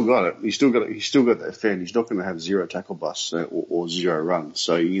 He's still got it. He's still got that fend. He's not going to have 0 tackle busts or 0 runs.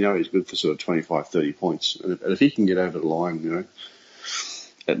 So he's good for sort of 25, 30 points. And if he can get over the line,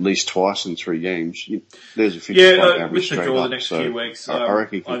 at least twice in 3 games, there's a 55 average with the straight draw up. the next few weeks, I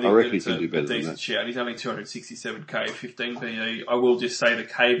reckon he can do better than that. Shout. He's only 267k, 15 PE. I will just say the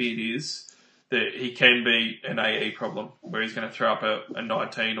caveat is that he can be an AE problem where he's going to throw up a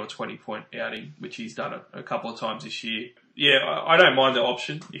 19 or 20 point outing, which he's done a couple of times this year. Yeah, I don't mind the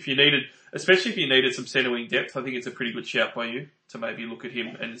option. Especially if you needed some centre wing depth, I think it's a pretty good shout by you to maybe look at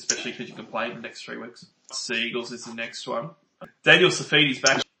him, and especially because you can play him the next 3 weeks. Sea Eagles is the next one. Daniel Safidi's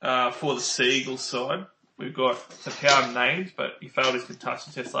back for the Sea Eagles side. We've got Tapau named, but he failed his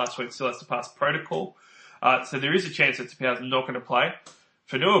concussion test last week, still has to pass protocol. So there is a chance that Tapau's not going to play.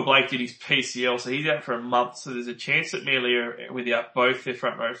 Fanua Blake did his PCL, so he's out for a month, so there's a chance that Manly are without both their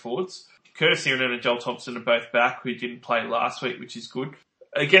front row forwards. Curtis Aaron and Joel Thompson are both back, who didn't play last week, which is good.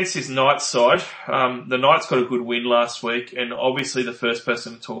 Against his Knights side, the Knights got a good win last week, and obviously the first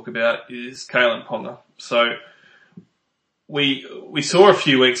person to talk about is Kalen Ponga. So we saw a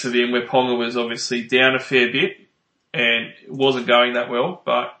few weeks of him where Ponga was obviously down a fair bit and it wasn't going that well,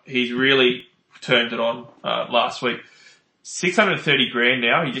 but he's really turned it on last week. 630 grand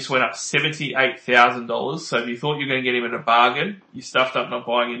now. He just went up $78,000. So if you thought you were going to get him at a bargain, you stuffed up not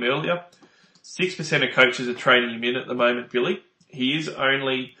buying him earlier. 6% of coaches are trading him in at the moment, Billy. He is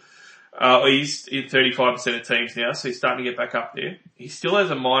only, he's in 35% of teams now, so he's starting to get back up there. He still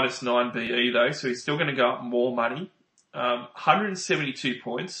has a -9 BE though, so he's still going to go up more money. 172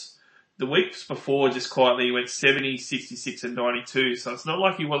 points. The weeks before, just quietly, he went 70, 66 and 92. So it's not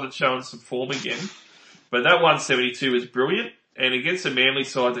like he wasn't showing some form again. But that 172 was brilliant. And against a Manly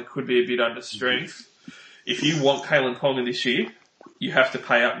side that could be a bit under strength, if you want Kalen Ponga this year, you have to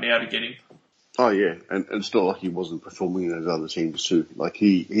pay up now to get him. Oh yeah, and it's not like he wasn't performing in those other teams too. Like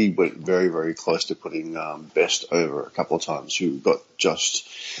he went very, very close to putting Best over a couple of times. Who got just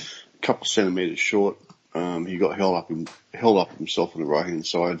a couple of centimetres short. He got held up himself on the right hand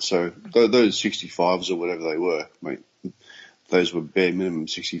side. So those 65s or whatever they were, mate, those were bare minimum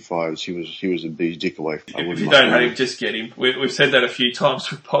 65s. He was a bee's dick away from. If you don't hate him, just get him. We've said that a few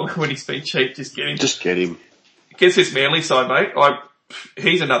times with Ponga when he's been cheap. Just get him. Just get him. Against this Manly side, mate.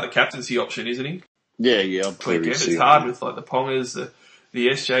 He's another captaincy option, isn't he? Yeah. It's hard with like the Pongas, the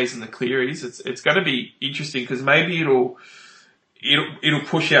SJs, and the Clearys. It's going to be interesting because maybe it'll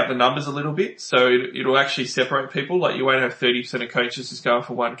push out the numbers a little bit, so it'll actually separate people. Like you won't have 30% of coaches just going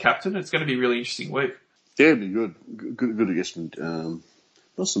for one captain. It's going to be a really interesting week. Yeah, it'd be good. Good to get some,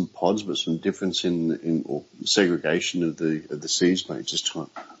 not some pods, but some difference in or segregation of the seeds, mate. Just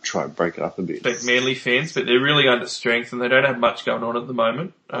try to break it up a bit. Like Manly fans, but they're really under strength and they don't have much going on at the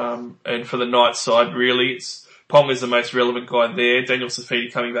moment. And for the Knights side, really, Ponga's the most relevant guy there. Daniel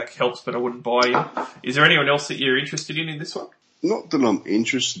Safidi coming back helps, but I wouldn't buy him. Is there anyone else that you're interested in this one? Not that I'm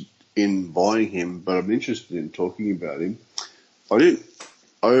interested in buying him, but I'm interested in talking about him.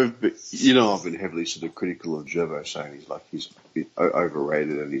 I've been heavily sort of critical of Gervo, saying he's a bit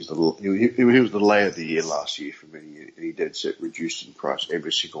overrated and he was the lay of the year last year for me, and he dead set reduced in price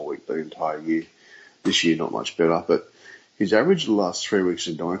every single week the entire year. This year, not much better, but his average the last 3 weeks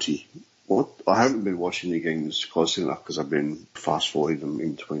is 90. I haven't been watching the games closely enough because I've been fast forwarding them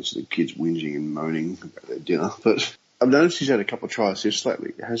in between sort of kids whinging and moaning about their dinner, but I've noticed he's had a couple of try assists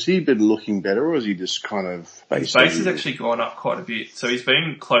lately. Has he been looking better, or is he just kind of... His base has actually gone up quite a bit. So he's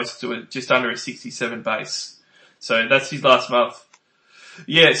been close to just under a 67 base. So that's his last month.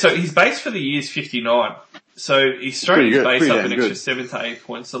 Yeah, so his base for the year is 59. So he's thrown his base up an extra 7 to 8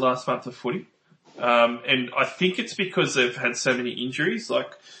 points the last month of footy. And I think it's because they've had so many injuries.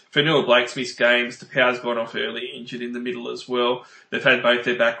 Like, Fanua Blake's missed games. The Power's gone off early, injured in the middle as well. They've had both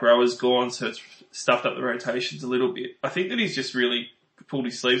their back rowers gone, so it's stuffed up the rotations a little bit. I think that he's just really pulled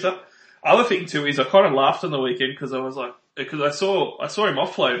his sleeves up. Other thing too is I kind of laughed on the weekend because I saw him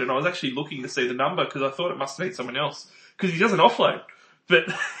offload and I was actually looking to see the number because I thought it must have been someone else because he doesn't offload. But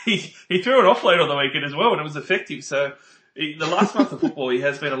he threw an offload on the weekend as well and it was effective. So the last month of football he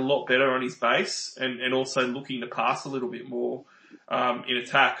has been a lot better on his base and also looking to pass a little bit more in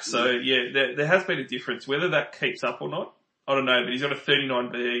attack. So yeah, there has been a difference. Whether that keeps up or not, I don't know, but he's got a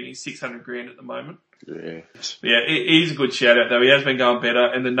 39 BE, he's 600 grand at the moment. Yeah. Yeah, he's a good shout out though. He has been going better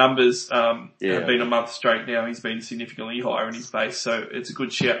and the numbers, have been a month straight now. He's been significantly higher in his base. So it's a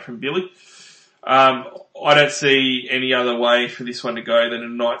good shout from Billy. I don't see any other way for this one to go than a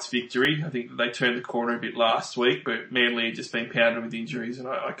Knights victory. I think they turned the corner a bit last week, but Manly had just been pounded with injuries and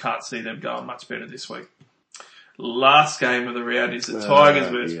I can't see them going much better this week. Last game of the round is the Tigers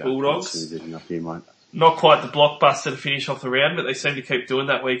versus Bulldogs. Not quite the blockbuster to finish off the round, but they seem to keep doing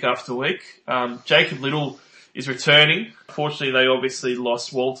that week after week. Jacob Little is returning. Unfortunately, they obviously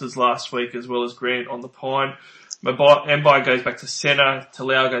lost Walters last week as well as Grant on the pine. Mbai goes back to centre,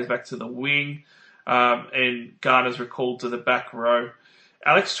 Talau goes back to the wing, and Garner's recalled to the back row.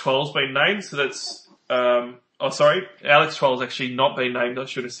 Alex Twell's been named, so that's, Alex Twell's actually not been named, I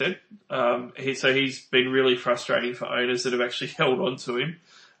should have said. So he's been really frustrating for owners that have actually held on to him.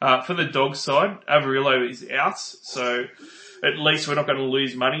 For the Dogs side, Avarillo is out, so at least we're not going to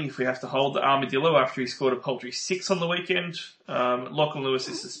lose money if we have to hold the Armadillo after he scored a paltry 6 on the weekend. Lachlan Lewis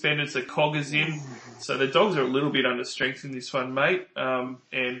is suspended, so Cog is in. So the Dogs are a little bit under strength in this one, mate.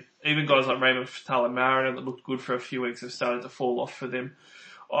 And even guys like Raymond Fatala-Mariner that looked good for a few weeks have started to fall off for them.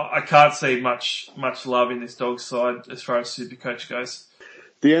 I can't see much love in this Dogs side as far as Supercoach goes.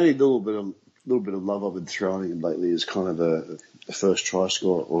 The only little bit of love I've been throwing in lately is kind of the first try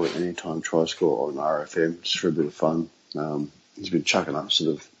score or any time try score on RFM, just for a bit of fun. He's been chucking up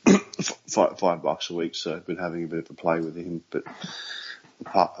sort of $5 a week, so I've been having a bit of a play with him. But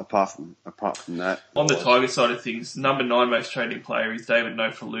apart from that, on the Tiger side of things, number 9 most traded player is David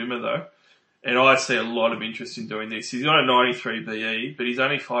Nofaluma though, And I see a lot of interest in doing this. He's got a 93 BE, but he's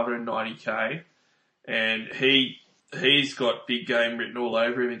only 590k. And he's got big game written all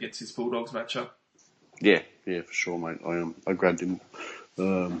over him against his Bulldogs matchup. Yeah, for sure, mate. I grabbed him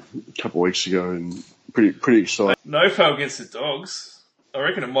a couple of weeks ago and pretty excited. Nofo against the Dogs. I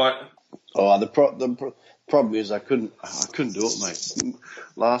reckon it might. Oh, the problem is I couldn't do it, mate.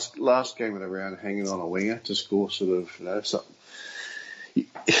 Last game of the round, hanging on a winger to score sort of, something.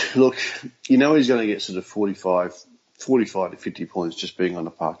 Look, he's going to get sort of 45 to 50 points just being on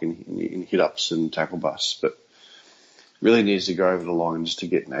the park in hit-ups and tackle busts, but really needs to go over the line just to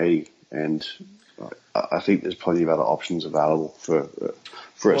get an 80. And I think there's plenty of other options available for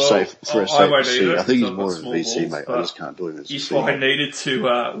a safe C. I think he's more of a VC, mate. I just can't do him as a C. If I needed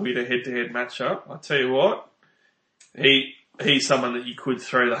to win a head-to-head matchup, I'll tell you what, he's someone that you could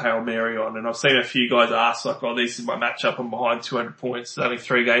throw the Hail Mary on. And I've seen a few guys ask, like, oh, this is my matchup, I'm behind 200 points, there's only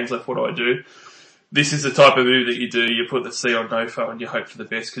 3 games left, what do I do? This is the type of move that you do. You put the C on Nofo and you hope for the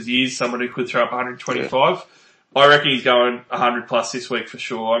best, because he is someone who could throw up 125. Yeah. I reckon he's going 100 plus this week for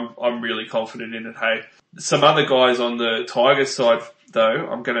sure. I'm really confident in it. Hey, some other guys on the Tigers side, though,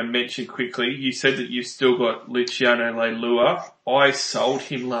 I'm going to mention quickly. You said that you've still got Luciano Leilua. I sold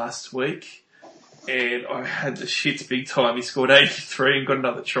him last week and I had the shits big time. He scored 83 and got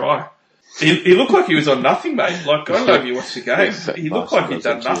another try. He looked like he was on nothing, mate. Like, I don't know if you watched the game. He looked like he'd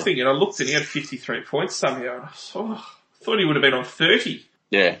done nothing, and I looked and he had 53 points somehow. And I thought he would have been on 30.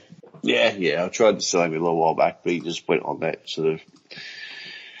 Yeah. I tried to sell him a little while back, but he just went on that sort of,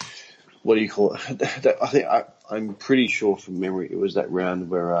 what do you call it? I'm pretty sure from memory it was that round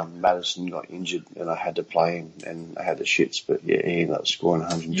where Madison got injured and I had to play him and I had the shits, but yeah, he ended up scoring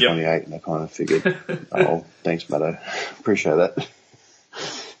 128 and I kind of figured, oh, thanks, Maddo. Appreciate that.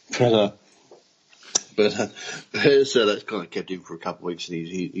 But so that's kind of kept him for a couple of weeks, and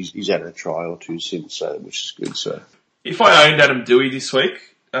he's had a try or two since, which is good. So if I owned Adam Dewey this week,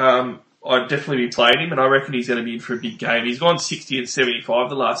 I'd definitely be playing him, and I reckon he's going to be in for a big game. He's gone 60 and 75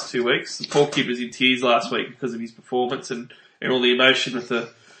 the last 2 weeks. The poor kid was in tears last week because of his performance and all the emotion with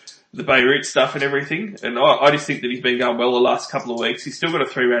the Beirut stuff and everything. And I just think that he's been going well the last couple of weeks. He's still got a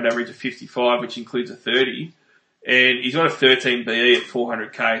 3-round average of 55, which includes a 30, and he's got a 13 BE at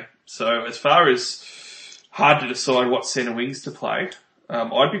 400k. So as far as hard to decide what centre wings to play,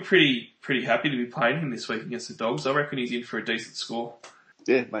 I'd be pretty happy to be playing him this week against the Dogs. I reckon he's in for a decent score.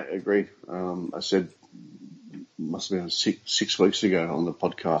 Yeah, mate, agreed. I said, must have been 6 weeks ago on the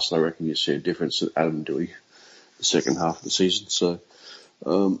podcast, I reckon you see a difference in Adam Dewey the second half of the season. So,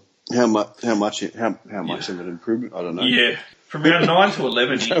 how much of an improvement? I don't know. Yeah. From round 9 to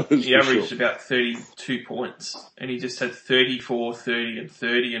 11, he averaged about 32 points, and he just had 34, 30 and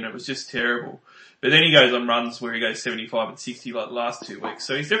 30, and it was just terrible. But then he goes on runs where he goes 75 and 60 like the last 2 weeks.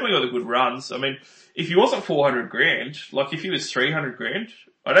 So he's definitely got the good runs. I mean, if he wasn't 400 grand, like if he was 300 grand,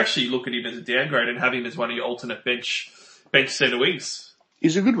 I'd actually look at him as a downgrade and have him as one of your alternate bench centre wings.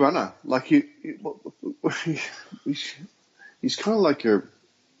 He's a good runner. Like he's kind of like a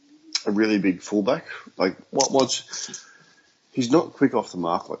really big fullback. Like he's not quick off the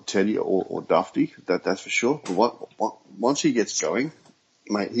mark like Teddy or Dufty, that's for sure. But once he gets going,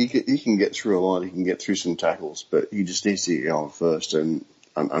 mate, he can get through a line, he can get through some tackles, but he just needs to get going first. And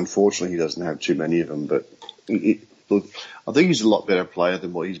unfortunately, he doesn't have too many of them. But look, I think he's a lot better player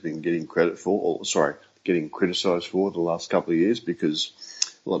than what he's been getting getting criticised for the last couple of years, because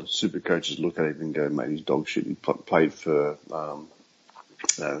a lot of super coaches look at him and go, mate, he's dog shit. He played for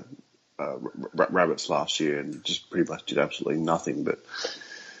Rabbits last year and just pretty much did absolutely nothing. But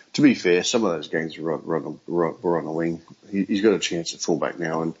to be fair, some of those games were on the wing. He's got a chance at fullback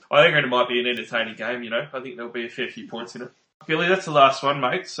now. And I think it might be an entertaining game, I think there'll be a fair few points in it. Billy, that's the last one,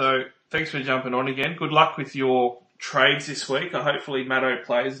 mate. So thanks for jumping on again. Good luck with your trades this week. Hopefully Maddo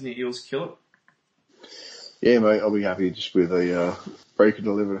plays and the Eels kill it. Yeah, mate, I'll be happy just with a breaking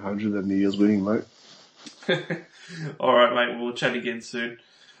 1100 and the Eels winning, mate. All right, mate. We'll chat again soon.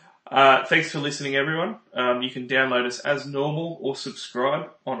 Thanks for listening, everyone. You can download us as normal or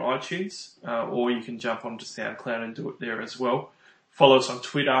subscribe on iTunes, or you can jump onto SoundCloud and do it there as well. Follow us on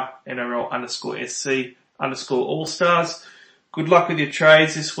Twitter, NRL_SC_All-Stars. Good luck with your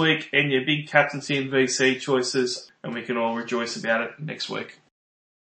trades this week and your big captaincy and VC choices, and we can all rejoice about it next week.